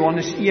gedeelte in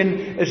Johannes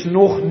 1 is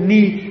nog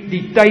nie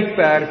die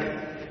tydperk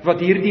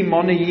wat hierdie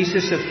manne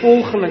Jesus se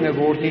volgelinge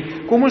word nie.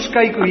 Kom ons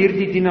kyk hoe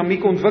hierdie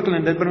dinamiek ontwikkel,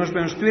 en dit bring ons by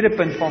ons tweede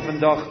punt van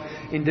vandag,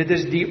 en dit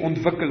is die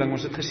ontwikkeling.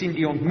 Ons het gesien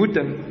die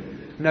ontmoeting,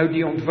 nou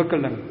die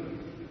ontwikkeling.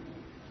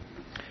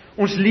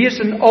 Ons lees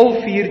in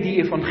al 4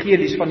 die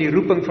evangelies van die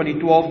roeping van die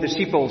 12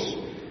 disippels,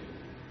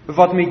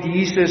 wat met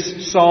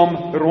Jesus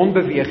saam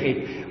rondbeweeg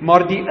het.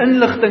 Maar die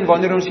inligting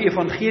wanneer ons die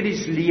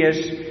evangelies lees,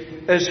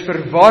 is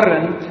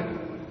verwarrend,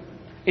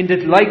 en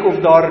dit lyk of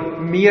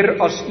daar meer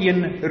as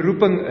een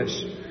roeping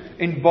is.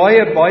 En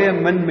baie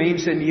min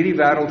mense in hierdie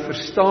wêreld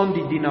verstaan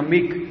die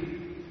dinamiek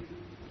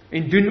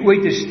en doen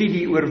ooit 'n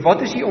studie oor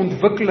wat is die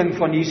ontwikkeling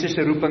van Jesus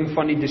se roeping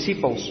van die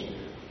disippels.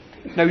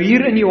 Nou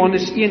hier in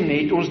Johannes 1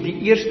 het ons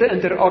die eerste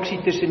interaksie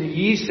tussen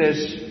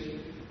Jesus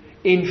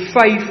en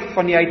 5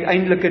 van die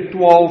uiteindelike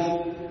 12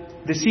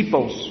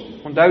 disippels.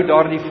 Onthou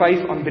daardie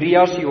 5,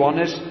 Andreas,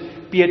 Johannes,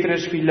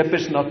 Petrus,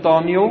 Filippus,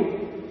 Nathanael.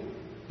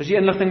 Dis die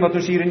inligting wat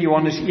ons hier in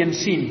Johannes 1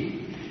 sien.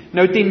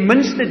 Nou ten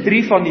minste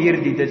 3 van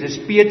hierdie, dit is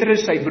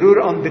Petrus, sy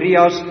broer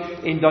Andreas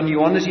en dan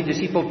Johannes die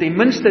disipel, ten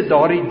minste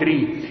daardie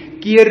 3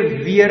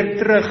 keer weer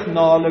terug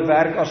na hulle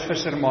werk as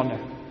vissermanne,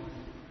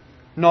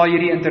 na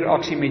hierdie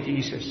interaksie met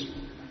Jesus.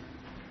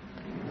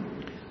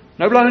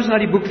 Nou blaai ons na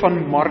die boek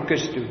van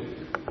Markus toe.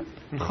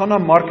 Ons gaan na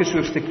Markus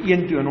hoofstuk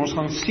 1 toe, en ons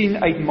gaan sien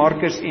uit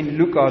Markus en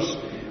Lukas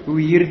hoe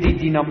hierdie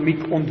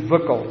dinamiek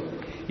ontwikkel.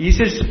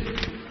 Jesus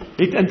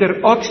het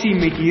interaksie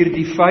met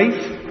hierdie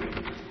 5,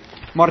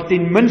 maar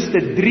ten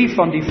minste 3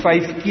 van die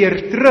 5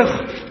 keer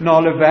terug na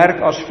hulle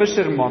werk as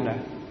vissermanne.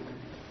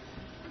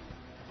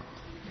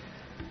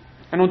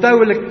 En onthou,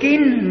 hulle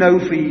ken nou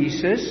vir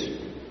Jesus,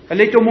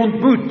 hulle het hom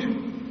ontmoet,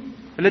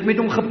 hulle het met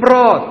hom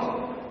gepraat,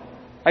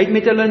 hy het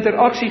met hulle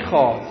interaksie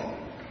gehad.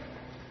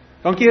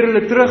 Dan keer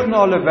hulle terug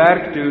na hulle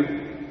werk toe,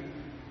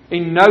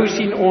 en nou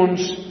sien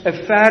ons 'n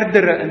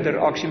verdere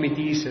interaksie met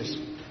Jesus.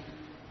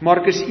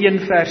 Markus 1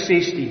 vers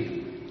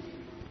 16.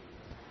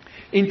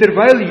 En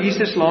terwyl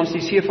Jesus langs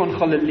die see van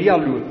Galilea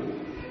loop,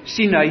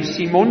 sien hy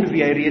Simon,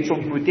 wie hy reeds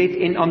ontmoet het,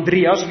 en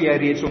Andreas, wie hy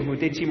reeds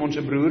ontmoet het, Simon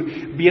se broer,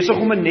 besig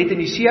om 'n net in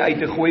die see uit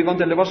te gooi, want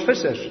hulle was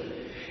vissers.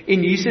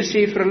 En Jesus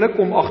sê vir hulle,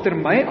 kom agter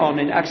my aan,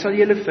 en ek sal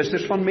julle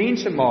vissers van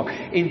mense maak.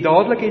 En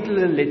dadelik het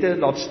hulle nette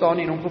laat staan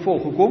en hom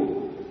gevolg. Hoekom?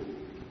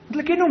 Want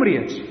hulle ken hom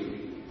reeds.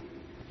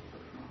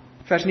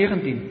 Vers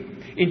 19.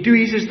 En toe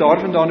Jesus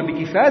daarvandaan 'n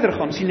bietjie verder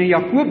gaan, sien hy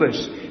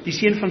Jakobus, die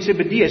seun van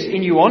Zebedeus,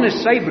 en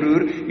Johannes sy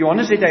broer.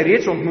 Johannes het hy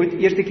reeds ontmoet,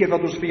 eerste keer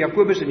wat ons vir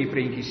Jakobus in die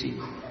prentjie sien,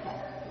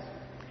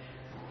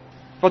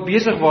 wat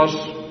besig was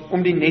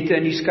om die nette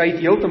in die skei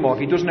heel te maak.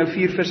 Het ons nou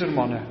 4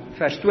 vissermanne,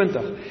 vers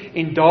 20.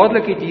 En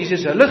dadelik het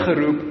Jesus hulle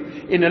geroep,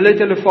 en hulle het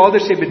hulle vader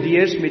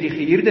Zebedeus met die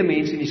gehuurde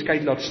mense in die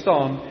skei laat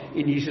staan,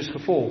 en Jesus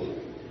gevolg.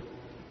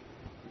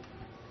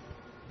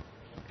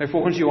 Nou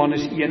volgens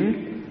Johannes 1,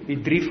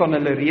 het 3 van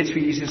hulle reeds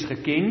vir Jesus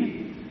geken,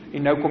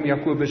 en nou kom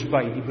Jakobus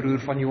by, die broer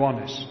van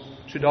Johannes.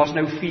 So daar's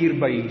nou 4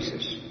 by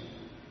Jesus.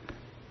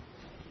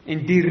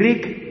 En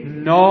direk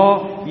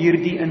na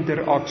hierdie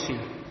interaksie,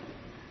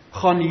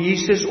 gaan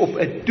Jesus op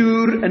 'n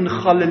toer in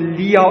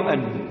Galilea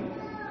in.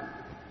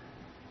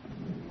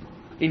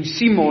 En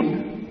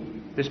Simon,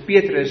 dis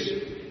Petrus,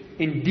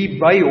 en die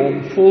by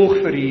hom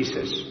volg vir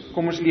Jesus.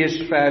 Kom ons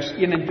lees vers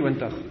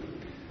 21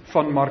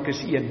 van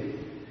Markus 1.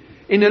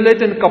 En hulle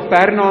het in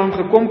Kapernaum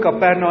gekom.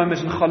 Kapernaum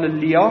is in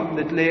Galilea.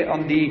 Dit lê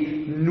aan die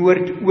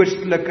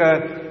noordoostelike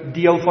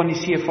deel van die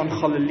see van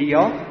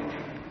Galilea.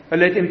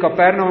 Hulle het in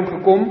Kapernaum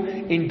gekom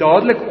en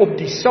dadelik op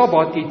die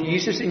Sabbat het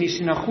Jesus in die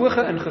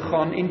sinagoge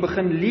ingegaan en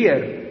begin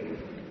leer.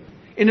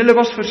 En hulle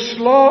was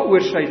verslae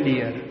oor sy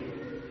leer,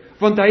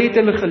 want hy het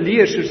hulle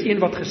geleer soos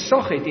een wat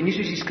gesag het en nie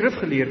soos die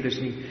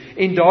skrifgeleerdes nie.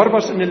 En daar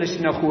was in hulle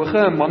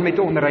sinagoge 'n man met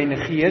 'n onreine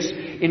gees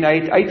en hy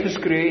het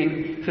uitgeskree en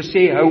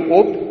gesê, hou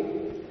op,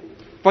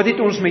 wat het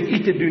ons met u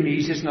te doen,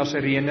 Jesus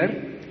Nasareëner?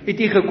 Het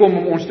u gekom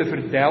om ons te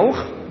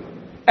verdelg?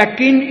 Ek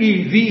ken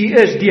u, wie u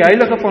is, die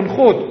heilige van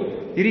God.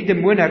 Hierdie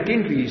demoon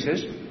herken vir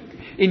Jesus.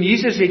 En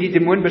Jesus het die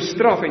demoon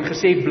bestraf en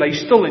gesê, bly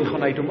stil en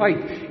gaan uit hom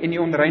uit. En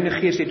die onreine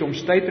gees het hom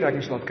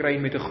stuiptrekkings laat kry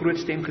en met 'n groot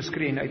stem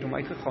geskree en uit hom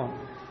uitgegaan.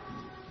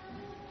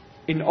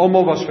 En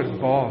almal was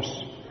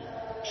verbaas,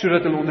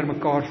 sodat hulle onder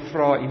mekaar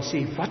vra en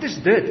sê, wat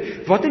is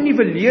dit? Wat 'n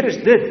nuwe leer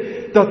is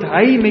dit, dat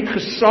hy met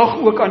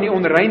gesag ook aan die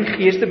onrein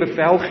geeste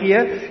bevel gee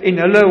en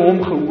hulle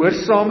hom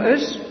gehoorsaam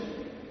is?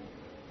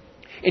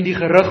 En die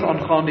gerug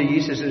aangaande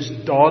Jesus is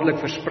dadelik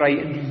versprei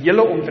in die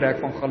hele omtrek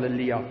van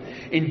Galilea.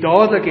 En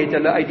dadelik het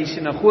hulle uit die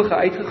sinagoge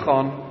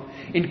uitgegaan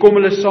en kom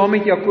hulle saam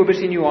met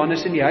Jakobus en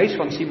Johannes in die huis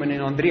van Simon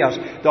en Andreas.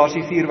 Daar's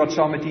die 4 wat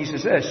saam met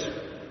Jesus is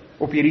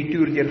op hierdie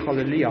toer deur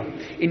Galilea.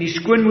 En die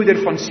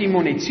skoonmoeder van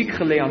Simon het siek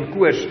gelê aan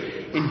koors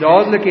en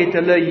dadelik het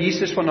hulle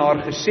Jesus van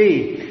haar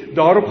gesê.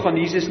 Daarop gaan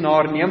Jesus na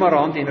haar, neem haar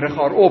hand en rig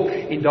haar op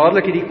en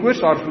dadelik het die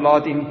koors haar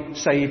verlaat en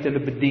sy het hulle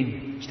bedien.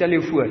 Stel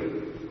jou voor.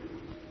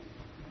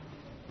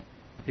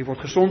 Jy word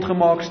gesond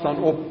gemaak, staan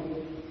op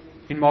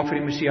en maak vir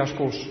die Messias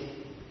kos.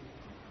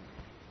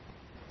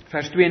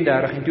 Vers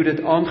 32, en toe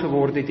dit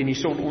aangeword het en die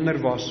son onder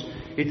was,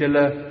 het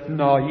hulle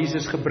na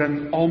Jesus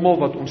gebring, almal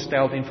wat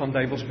ontsteld en van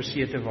duiwels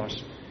besete was.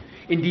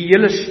 En die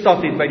hele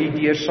stad het by die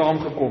deur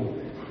saamgekom.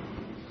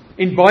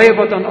 En baie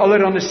wat aan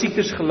allerlei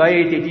siektes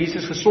gelei het, het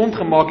Jesus gesond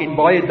gemaak en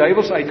baie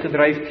duiwels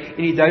uitgedryf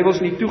en die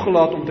duiwels nie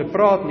toegelaat om te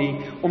praat nie,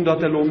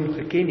 omdat hulle hom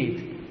geken het.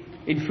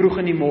 En vroeg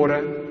in die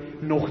môre,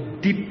 nog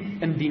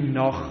diep in die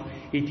nag,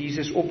 het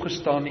Jesus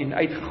opgestaan en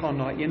uitgegaan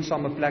na 'n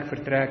eensame plek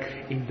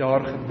vertrek en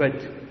daar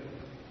gebid.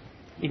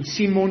 En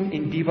Simon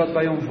en die wat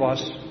by hom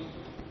was,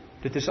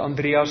 dit is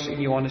Andreas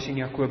en Johannes en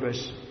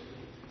Jakobus,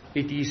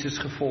 het Jesus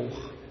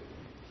gevolg.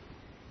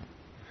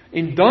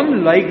 En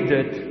dan lyk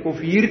dit of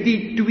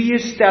hierdie 2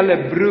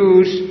 stelle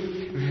broers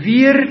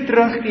weer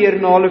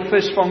terugkeer na hulle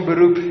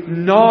visvangberoep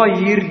na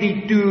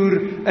hierdie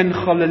toer in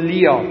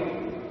Galilea.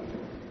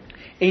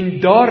 En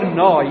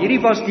daarna,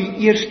 hierdie was die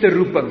eerste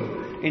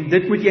roeping, en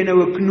dit moet jy nou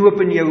 'n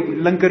knoop in jou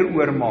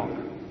linkeroor maak.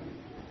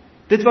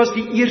 Dit was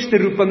die eerste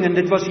roeping en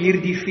dit was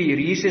hierdie 4.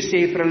 Jesus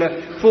sê vir hulle,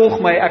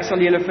 volg my, ek sal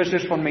julle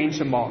vissers van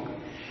mense maak.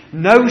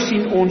 Nou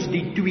sien ons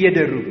die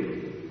tweede roep.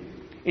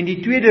 En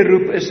die tweede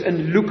roep is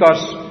in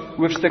Lukas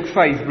hoofstuk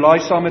 5. Blaai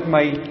saam met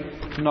my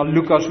na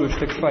Lukas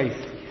hoofstuk 5.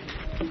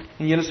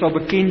 En julle sal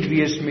bekend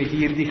wees met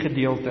hierdie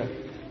gedeelte.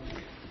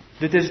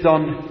 Dit is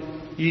dan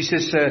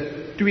Jesus se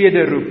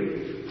tweede roep.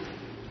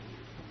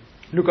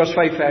 Lukas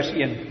 5 vers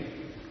 1.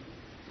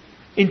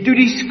 En toe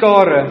die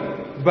skare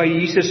by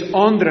Jesus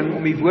aandring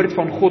om die woord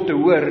van God te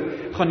hoor,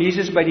 gaan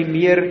Jesus by die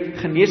meer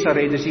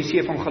Genesaret, dis die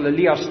see van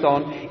Galilea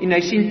staan, en hy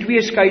sien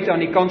 2 skuite aan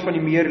die kant van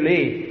die meer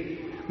lê.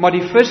 Maar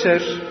die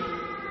vissers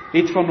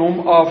het van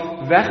hom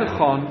af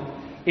weggegaan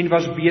en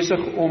was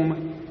besig om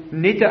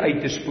nette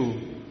uit te spoel.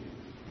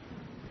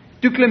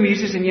 Toe klim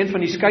Jesus in een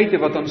van die skuite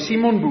wat aan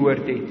Simon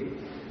behoort het,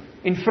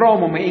 en vra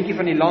hom om 'n entjie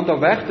van die land af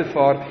weg te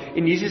vaar,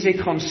 en Jesus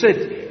het gaan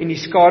sit en die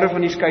skare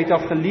van die skuit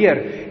af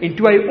geleer. En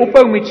toe hy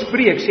ophou met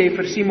spreek, sê hy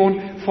vir Simon,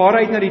 vaar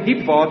uit na die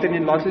diep water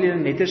en laat hulle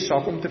nette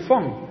sak om te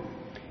vang.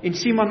 En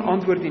Simon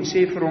antwoord en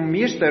sê vir hom,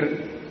 meester,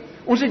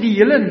 ons het die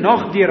hele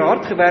nag deur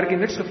hard gewerk en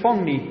niks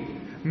gevang nie,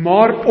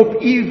 maar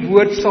op u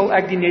woord sal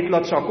ek die net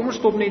laat sak. Kom ons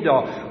stop net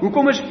daar.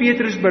 Hoekom is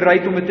Petrus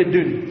bereid om dit te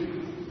doen?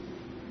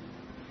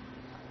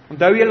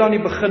 Onthou julle aan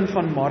die begin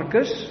van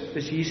Markus,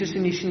 is Jesus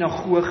in die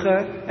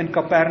sinagoge in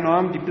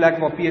Kapernaum, die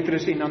plek waar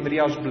Petrus en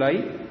Andreas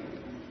bly,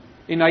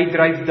 en hy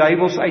dryf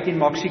duiwels uit en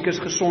maak siekes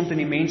gesond, en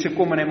die mense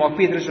kom en hy maak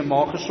Petrus se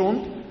maag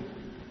gesond.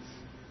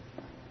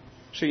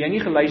 So jy nie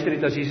geluister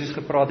het as Jesus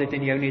gepraat het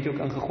en jou net ook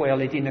ingegooi, al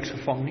het jy niks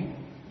gevang nie?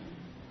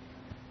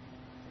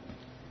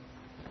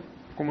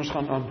 Kom ons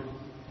gaan aan.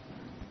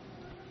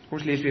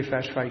 Ons lees weer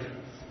vers 5.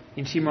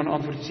 En Simon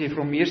antwoord en sê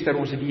vir hom, meester,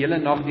 ons het die hele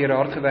nag deur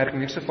hard gewerk en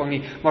niks gevang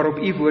nie, maar op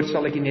u woord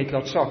sal ek die net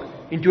laat sak.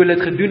 En toe hulle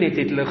dit gedoen het,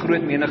 het hulle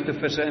groot menigte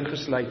visse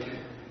ingesluit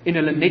en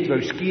hulle net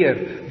wou skeer.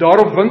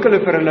 Daarop wink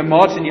hulle vir hulle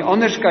maats in die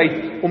ander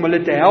skuit om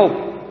hulle te help.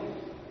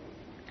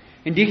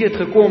 En die het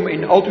gekom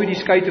en altyd die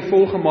skuite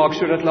vol gemaak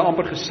sodat hulle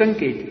amper gesink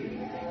het.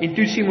 En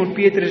toe Simon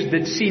Petrus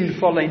dit sien,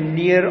 val hy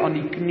neer aan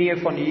die knie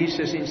van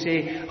Jesus en sê,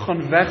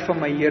 gaan weg van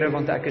my Here,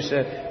 want ek is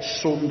 'n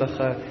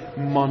sondige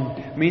man.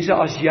 Mense,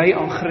 as jy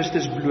aan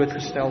Christus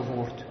blootgestel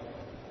word,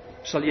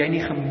 sal jy nie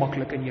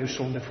gemaklik in jou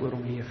sonde voor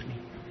hom leef nie.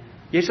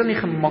 Jy sal nie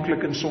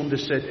gemaklik in sonde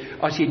sit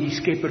as jy die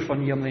skepper van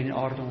hemel en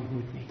aarde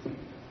ontmoet nie.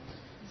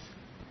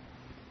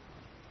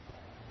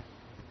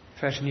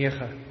 Vers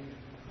 9.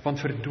 Want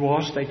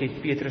verdwaasdheid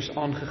het Petrus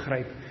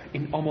aangegryp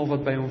en almal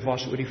wat by hom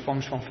was oor die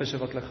vangs van visse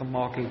wat hulle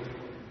gemaak het.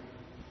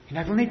 En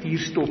ek wil net hier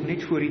stop,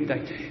 net voor die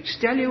tyd.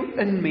 Stel jou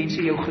in,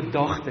 mense, jou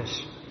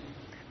gedagtes.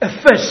 'n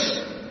vis.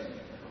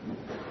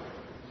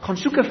 Gaan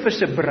soek 'n vis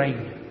se brein.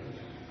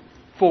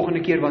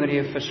 Volgende keer wanneer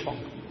jy 'n vis vang.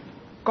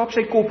 Kap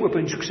sy kop oop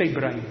en soek sy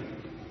brein.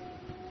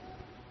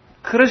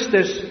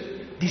 Christus,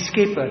 die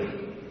skepper,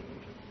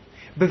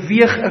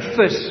 beweeg 'n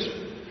vis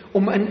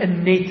om in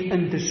 'n net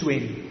in te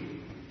swem.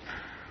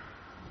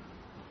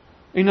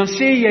 En dan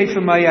sê jy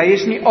vir my, hy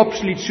is nie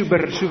absoluut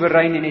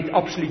soewerein en het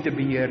absolute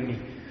beheer nie.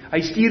 Hy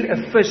stuur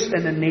 'n vis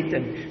in 'n net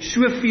in,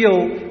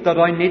 soveel dat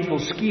daai net wil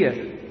skeur.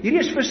 Hierdie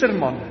is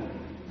vissermanne.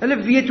 Hulle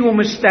weet hoe om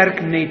 'n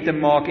sterk net te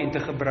maak en te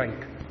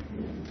gebruik.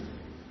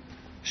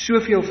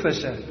 Soveel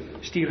visse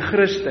stuur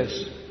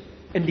Christus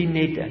in die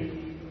net in.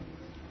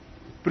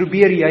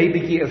 Probeer jy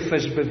bietjie 'n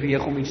vis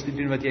beweeg om iets te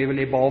doen wat jy wil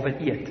hê behalwe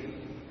eet.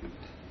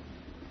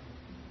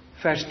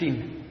 Vers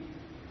 10.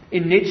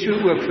 En net so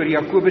ook vir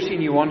Jakobus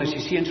en Johannes, die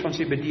seuns van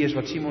Zebedeus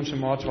wat Simon se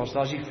maats was.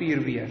 Daar's die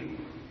 4 weer.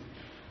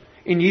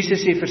 En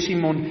Jesus sê vir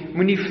Simon,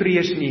 moenie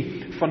vrees nie,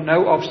 van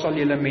nou af sal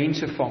julle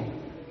mense vang.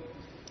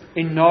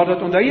 En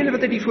nadat, onthou julle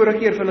wat hy die vorige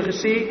keer vir hulle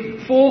gesê,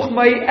 volg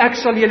my, ek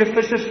sal julle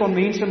vissers van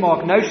mense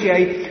maak. Nou sê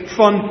hy,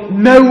 van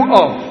nou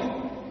af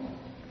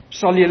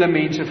sal julle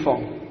mense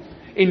vang.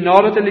 En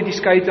nadat hulle die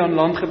skei aan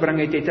land gebring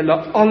het, het hulle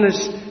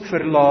alles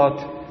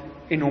verlaat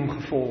en hom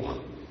gevolg.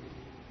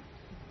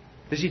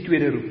 Dis die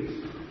tweede roep.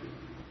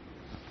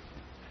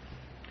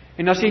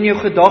 En as jy in jou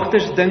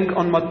gedagtes dink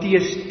aan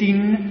Matteus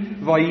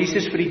 10, waar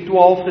Jesus vir die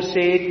 12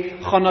 gesê het,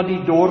 gaan na die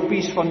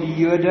dorpies van die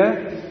Jode,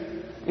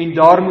 en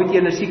daar moet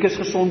julle siekes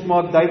gesond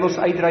maak, duiwels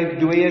uitdryf,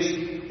 dooies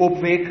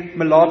opwek,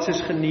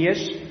 melaatses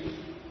genees.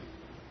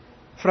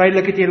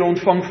 Vrylik het julle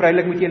ontvang,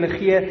 vrylik moet julle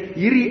gee.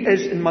 Hierdie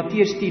is in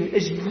Matteus 10,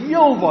 is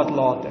heel wat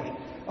later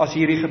as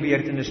hierdie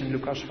gebeurtenis in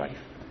Lukas 5.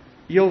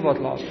 Heel wat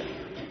later.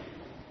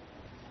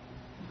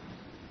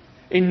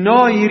 En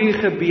na hierdie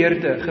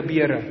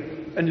gebeure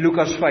in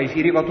Lukas 5,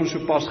 hierdie wat ons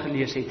sopas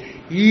gelees het,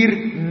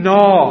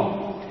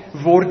 hierna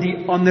word die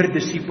ander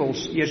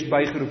disippels eers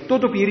bygeroep.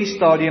 Tot op hierdie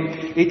stadium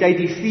het hy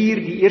die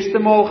 4 die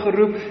eerste maal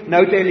geroep, nou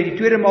het hy hulle die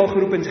tweede maal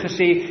geroep en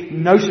gesê,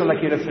 nou sal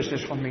ek julle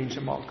vissers van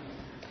mense maak.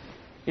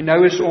 En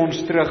nou is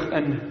ons terug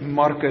in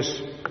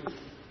Markus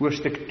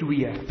hoofstuk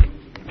 2.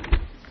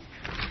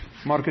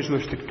 Markus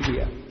hoofstuk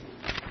 2.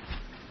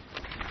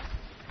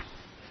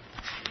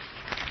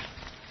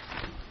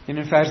 En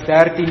in vers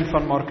 13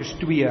 van Markus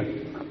 2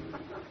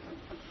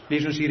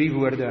 lees ons hierdie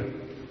woorde.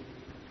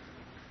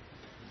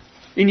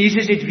 En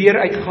Jesus het weer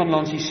uitgegaan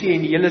langs die see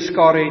en die hele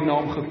skare het na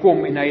hom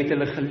gekom en hy het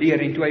hulle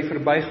geleer en toe hy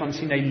verbygaan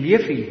sien hy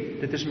Levi,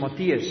 dit is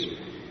Matteus,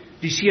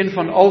 die seun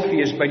van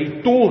Alfeus by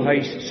die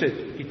tolhuis sit,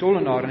 die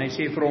tollenaar, en hy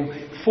sê vir hom,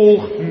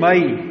 volg my.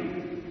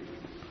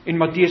 En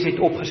Matteus het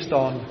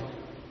opgestaan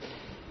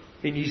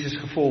en Jesus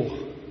gevolg.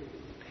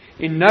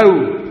 En nou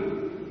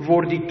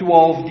word die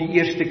 12 die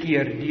eerste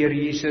keer deur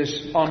Jesus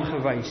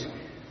aangewys.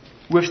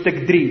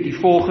 Hoofstuk 3, die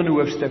volgende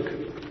hoofstuk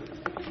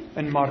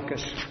in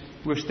Markus,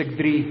 hoofstuk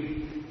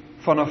 3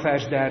 vanaf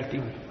vers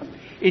 13.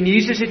 En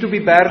Jesus het op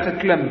die berg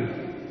geklim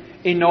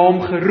en na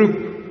hom geroep,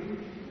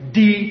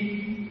 die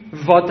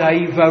wat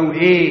hy wou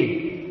hê.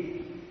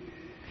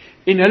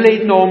 En hulle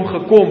het na hom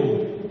gekom.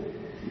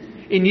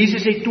 En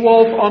Jesus het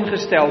 12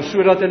 aangestel,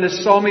 sodat hulle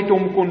saam met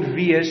hom kon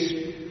wees,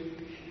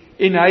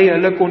 en hy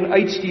hulle kon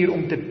uitstuur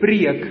om te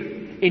preek,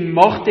 en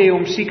mag te hê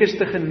om siekes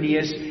te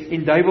genees,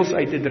 en duiwels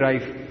uit te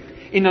dryf.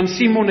 En aan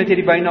Simon het hy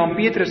die bynaam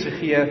Petrus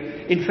gegee,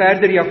 en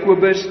verder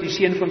Jakobus, die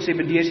seun van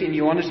Zebedeus, en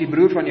Johannes, die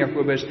broer van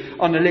Jakobus,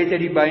 aan hulle het hy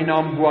die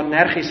bynaam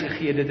Boanerges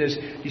gegee, dit is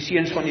die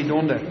seuns van die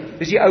donder.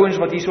 Dis die ouens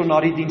wat hierso na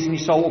die diens in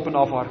die saal op en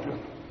af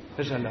hardloop.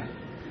 Dis hulle.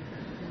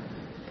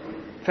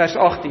 Vers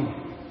 18.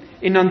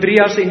 En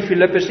Andreas en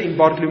Philippus en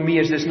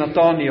Bartolomeus, dis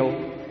Nathanael,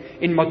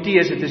 en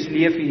Matteus, dit is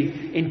Levi,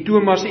 en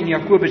Thomas en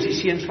Jakobus, die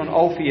seuns van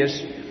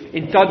Alfeus,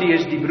 en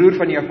Thaddeus, die broer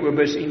van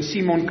Jakobus, en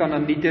Simon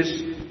Kananites,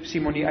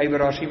 Simon die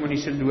ywer, Simon die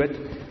Seloot,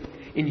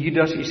 en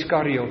Judas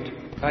Iskariot,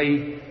 hy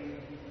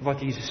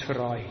wat Jesus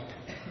verraai het.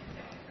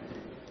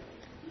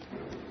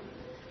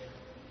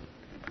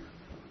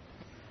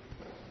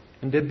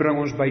 En dit bring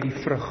ons by die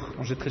vrug.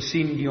 Ons het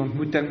gesien die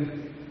ontmoeting,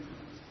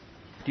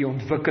 die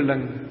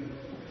ontwikkeling,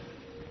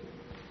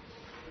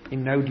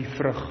 en nou die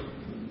vrug.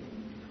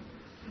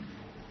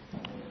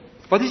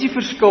 Wat is die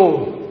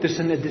verskil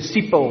tussen 'n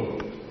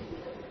disipel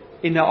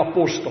en 'n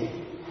apostel?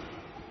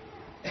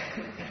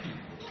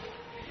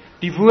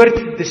 Die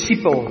woord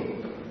disipel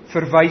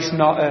verwys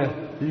na 'n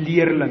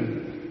leerling,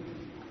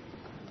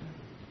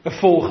 'n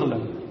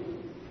volgeling.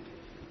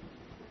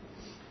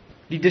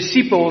 Die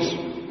disipels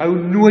hou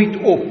nooit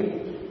op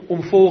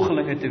om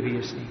volgelinge te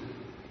wees nie.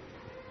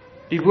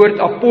 Die woord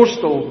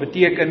apostel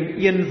beteken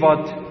een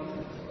wat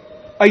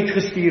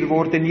uitgestuur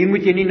word, en hier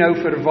moet jy nie nou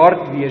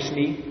verward wees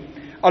nie,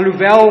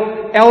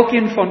 alhoewel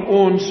elkeen van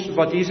ons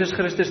wat Jesus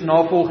Christus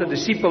navolger,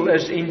 disipel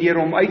is en deur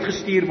hom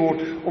uitgestuur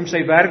word om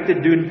sy werk te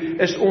doen,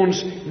 is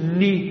ons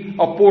nie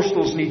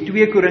apostels nie.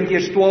 2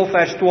 Korintiërs 12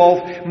 vers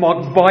 12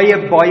 maak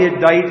baie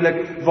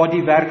duidelik wat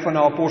die werk van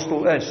 'n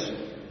apostel is.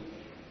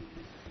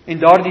 En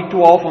daardie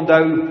 12,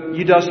 onthou,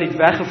 Judas het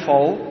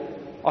weggeval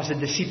as 'n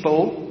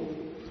disipel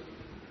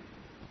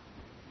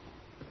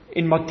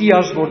en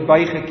Matthias word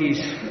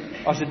bygekies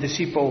as 'n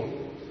disipel.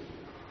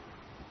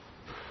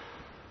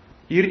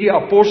 Hierdie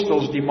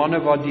apostels, die manne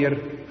wat deur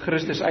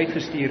Christus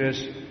uitgestuur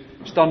is,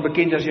 staan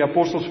bekend as die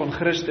apostels van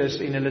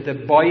Christus en hulle het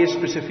 'n baie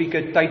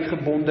spesifieke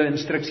tydgebonde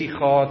instruksie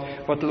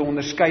gehad wat hulle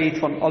onderskei het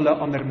van alle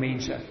ander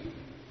mense.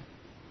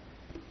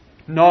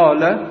 Na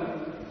hulle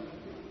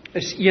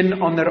is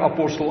een ander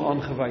apostel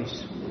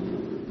aangewys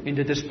en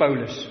dit is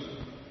Paulus.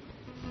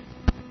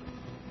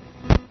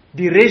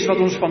 Die res wat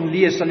ons van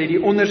lees, sal jy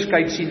die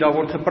onderskeid sien, daar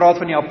word gepraat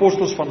van die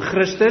apostels van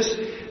Christus,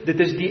 dit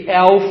is die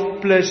 11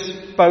 plus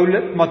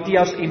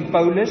Matthias en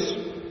Paulus,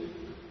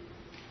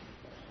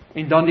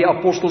 en dan die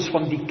apostels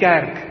van die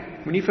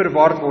kerk, moenie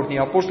verward word nie,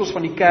 apostels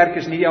van die kerk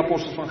is nie die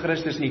apostels van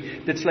Christus nie,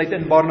 dit sluit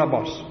in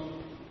Barnabas,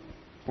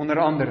 onder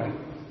andere.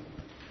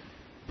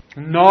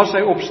 Na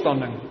sy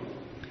opstanding,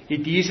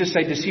 het Jesus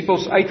sy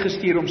disippels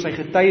uitgestuur om sy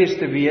getuies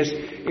te wees,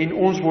 en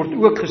ons word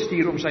ook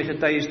gestuur om sy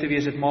getuies te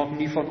wees, dit maak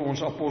nie van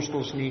ons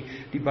apostels nie,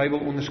 die Bybel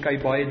onderskei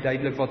baie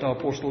duidelik wat 'n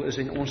apostel is,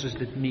 en ons is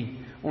dit nie,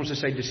 ons is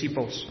sy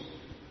disippels.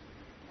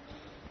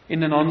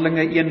 En in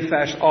Handelinge 1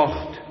 vers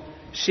 8,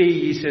 sê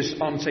Jesus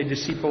aan sy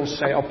disippels,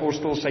 sy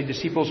apostels, sy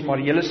disippels, maar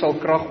julle sal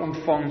krag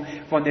ontvang,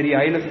 wanneer die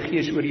Heilige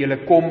Gees oor julle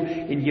kom,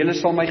 en julle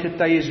sal my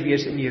getuies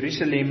wees in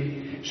Jerusalem,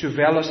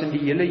 sowel as in die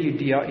hele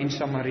Judea en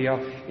Samaria,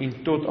 en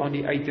tot aan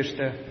die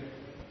uiterste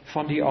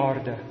van die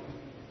aarde.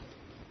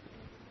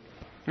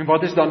 En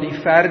wat is dan die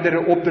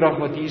verdere opdrag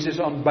wat Jesus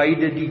aan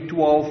beide die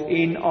 12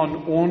 en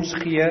aan ons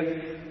gee?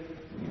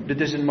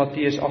 Dit is in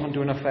Matteus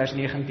 28 vers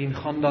 19,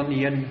 gaan dan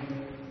heen,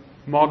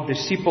 maak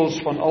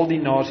disippels van al die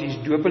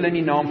nasies, doop hulle in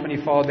die naam van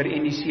die Vader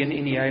en die Seun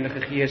en die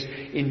Heilige Gees,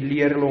 en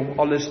leer hulle om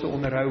alles te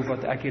onderhou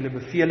wat ek julle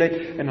beveel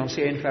het, en dan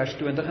sê hy in vers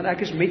 20, en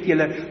ek is met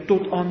julle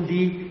tot aan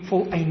die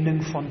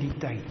volëinding van die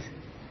tyd.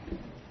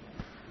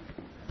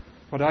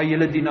 Maar daai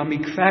hele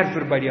dinamiek ver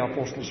verby die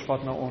apostels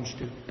vat na ons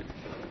toe.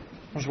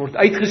 Ons word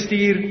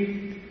uitgestuur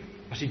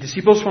as die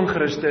disippels van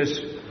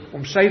Christus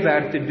om sy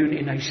werk te doen,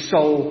 en hy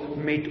sal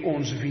met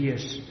ons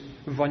wees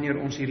wanneer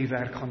ons hierdie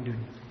werk gaan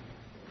doen.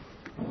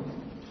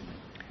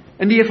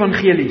 In die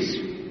evangelies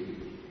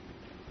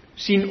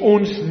sien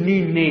ons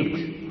nie net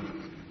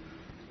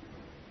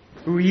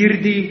hoe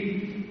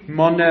hierdie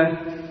manne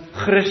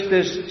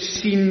Christus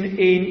sien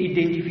en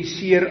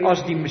identifiseer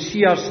as die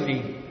Messias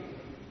nie,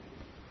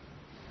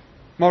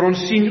 maar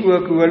ons sien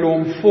ook hoe hulle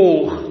hom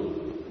volg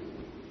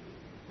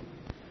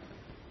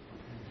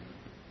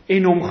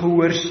en hom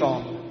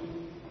gehoorsaam.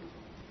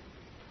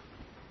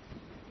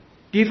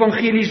 Die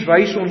evangelies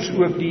wys ons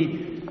ook die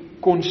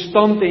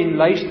konstante, en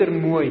luister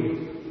mooi,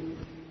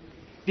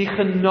 die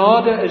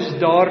genade is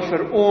daar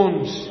vir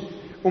ons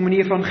om in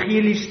die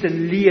evangelies te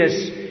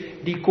lees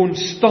die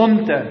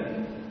konstante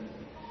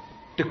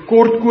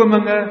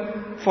tekortkominge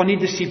van die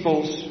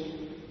disippels,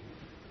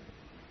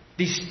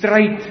 die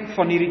stryd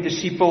van hierdie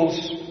disippels.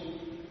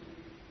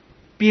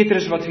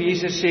 Petrus wat vir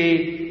Jesus sê,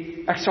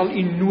 ek sal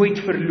u nooit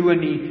verloon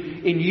nie,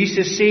 en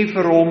Jesus sê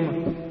vir hom,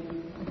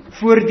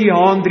 voor die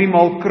haan 3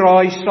 maal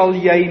kraai, sal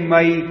jy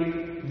my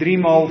 3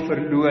 maal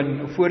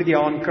verloon, of voor die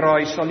haan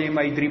kraai, sal jy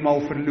my 3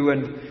 maal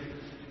verloon.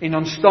 En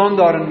dan staan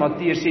daar in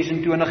Matteus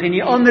 26, en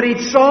die ander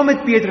het saam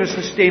met Petrus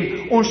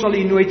gestem, ons sal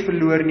u nooit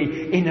verloor nie,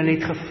 en hulle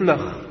het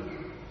gevlug.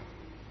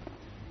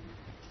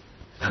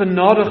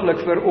 Genadiglik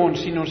vir ons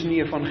sien ons in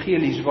die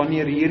evangelies,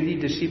 wanneer hierdie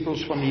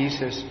disippels van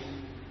Jesus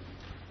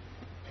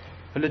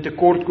hulle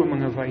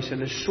tekortkominge wys,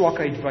 hulle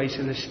swakheid wys,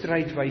 hulle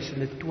stryd wys,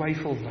 hulle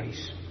twyfel wys.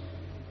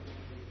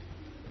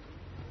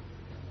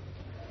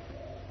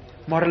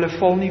 Maar hulle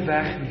val nie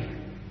weg nie.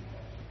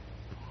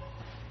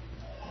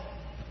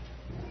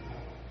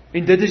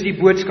 En dit is die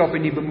boodskap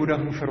en die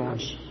bemoediging vir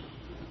ons.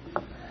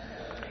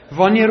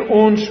 Wanneer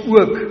ons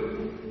ook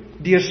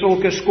deur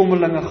sulke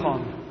skommelinge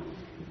gaan,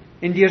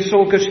 en deur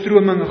sulke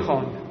strominge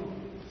gaan,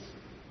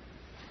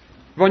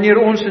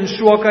 wanneer ons in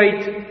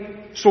swakheid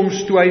soms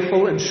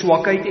twyfel, in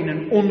swakheid en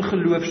in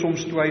ongeloof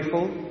soms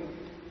twyfel,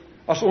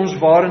 as ons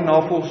ware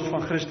navolgers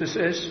van Christus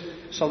is,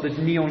 sal dit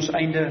nie ons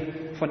einde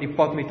van die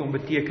pad met hom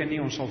beteken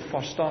nie, ons sal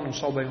vas staan, ons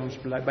sal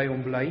by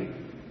hom bly.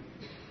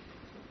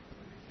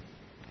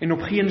 En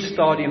op geen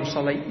stadium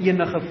sal hy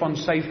enige van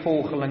sy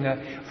volgelinge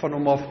van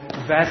hom af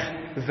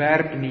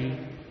wegwerp nie.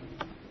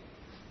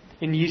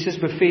 En Jesus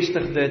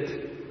bevestig dit,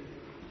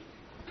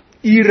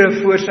 ure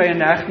voor sy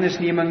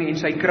inhegtenisneming en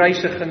sy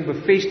kruisiging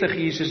bevestig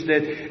Jesus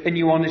dit in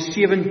Johannes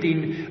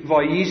 17,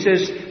 waar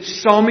Jesus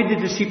saam met die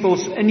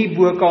disippels in die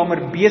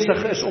bokkamer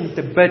besig is om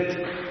te bid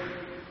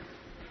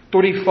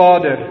tot die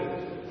Vader.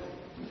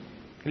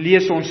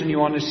 Lees ons in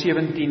Johannes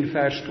 17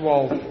 vers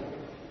 12.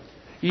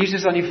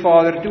 Jesus aan die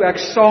Vader, toe ek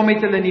saam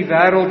met hulle in die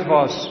wêreld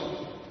was,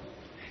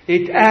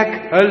 het ek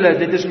hulle,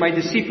 dit is my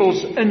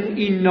disippels, in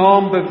u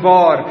naam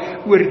bewaar.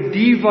 Oor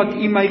die wat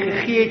u my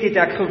gegee het,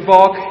 het ek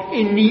gewaak,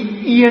 en nie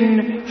een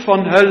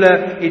van hulle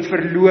het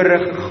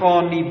verlore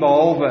gegaan nie,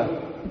 behalwe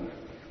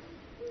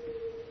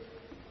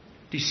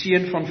die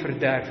seun van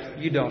verderf,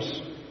 Judas,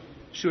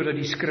 sodat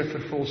die skrif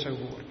vervul sou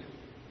word.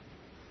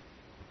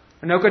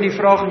 En nou kan die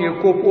vraag in jou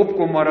kop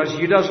opkom, maar as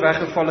Judas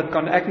weggeval het,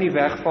 kan ek nie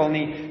wegval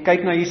nie.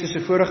 Kyk na Jesus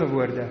se vorige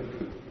woorde.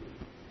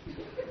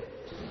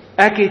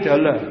 Ek het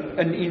hulle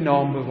in u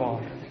naam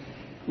bewaar.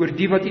 Oor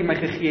die wat u my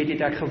gegee het,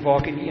 het ek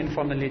gewaak, en een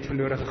van hulle het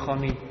verlore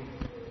gegaan nie.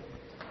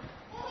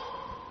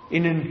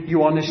 En in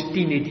Johannes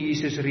 10 het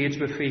Jesus reeds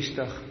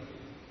bevestig,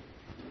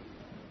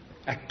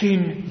 ek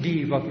ken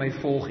die wat my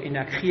volg, en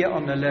ek gee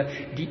aan hulle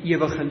die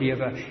ewige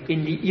lewe,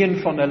 en nie een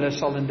van hulle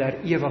sal in der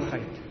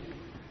ewigheid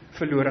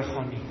verlore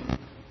gaan nie.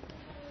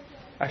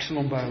 Ek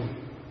sal hom behou,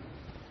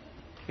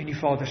 en die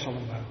Vader sal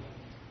hom behou.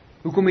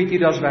 Hoekom het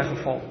Judas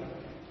weggeval?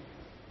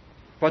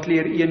 Wat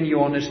leer 1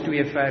 Johannes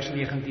 2 vers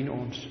 19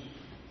 ons?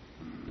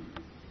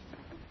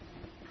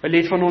 Hulle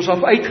het van ons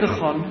af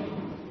uitgegaan,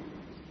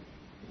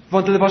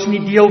 want hulle was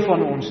nie deel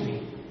van ons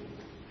nie.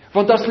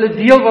 Want as hulle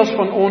deel was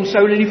van ons,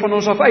 sou hulle nie van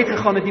ons af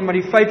uitgegaan het nie, maar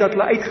die feit dat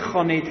hulle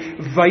uitgegaan het,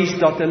 wys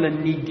dat hulle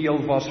nie deel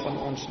was van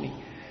ons nie.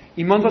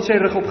 Iemand wat sy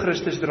rug op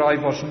Christus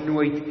draai, was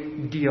nooit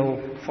deel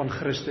van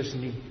Christus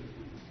nie.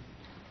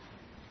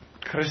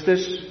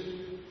 Christus,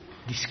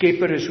 die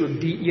skepper, is ook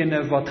die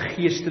ene wat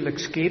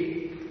geestelik skep,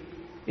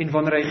 en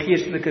wanneer hy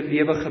geestelike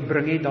lewe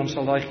gebring het, dan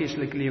sal daai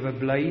geestelike lewe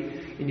bly,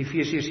 en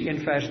Efesiërs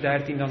 1 vers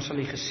 13, dan sal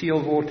hy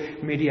geseël word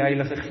met die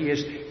Heilige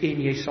Gees,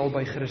 en jy sal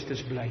by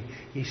Christus bly.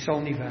 Jy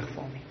sal nie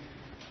wegval nie.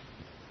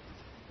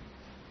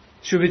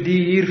 So wie die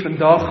hier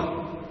vandag,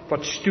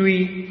 wat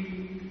stoei,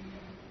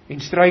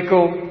 en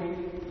struikel,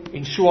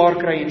 en swaar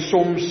kry, en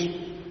soms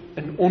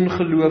in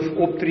ongeloof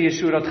optree,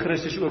 sodat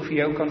Christus ook vir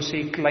jou kan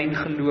sê, klein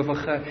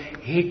gelowige,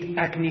 het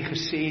ek nie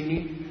gesê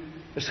nie,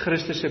 is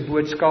Christus se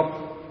boodskap.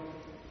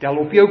 Tel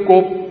op jou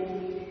kop,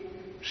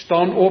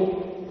 staan op,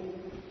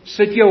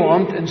 sit jou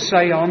hand in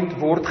sy hand,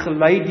 word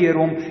gelei deur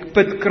hom,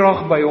 put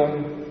krag by hom,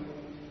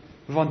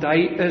 want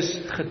hy is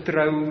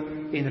getrou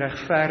en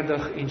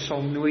regverdig en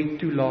sal nooit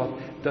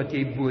toelaat dat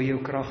jy bo jou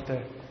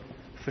kragte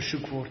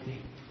versoek word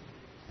nie.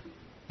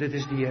 Dit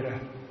is die Here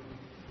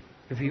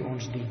wie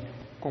ons dien.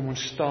 Kom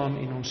ons staan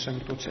en ons sing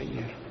tot sy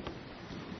eer.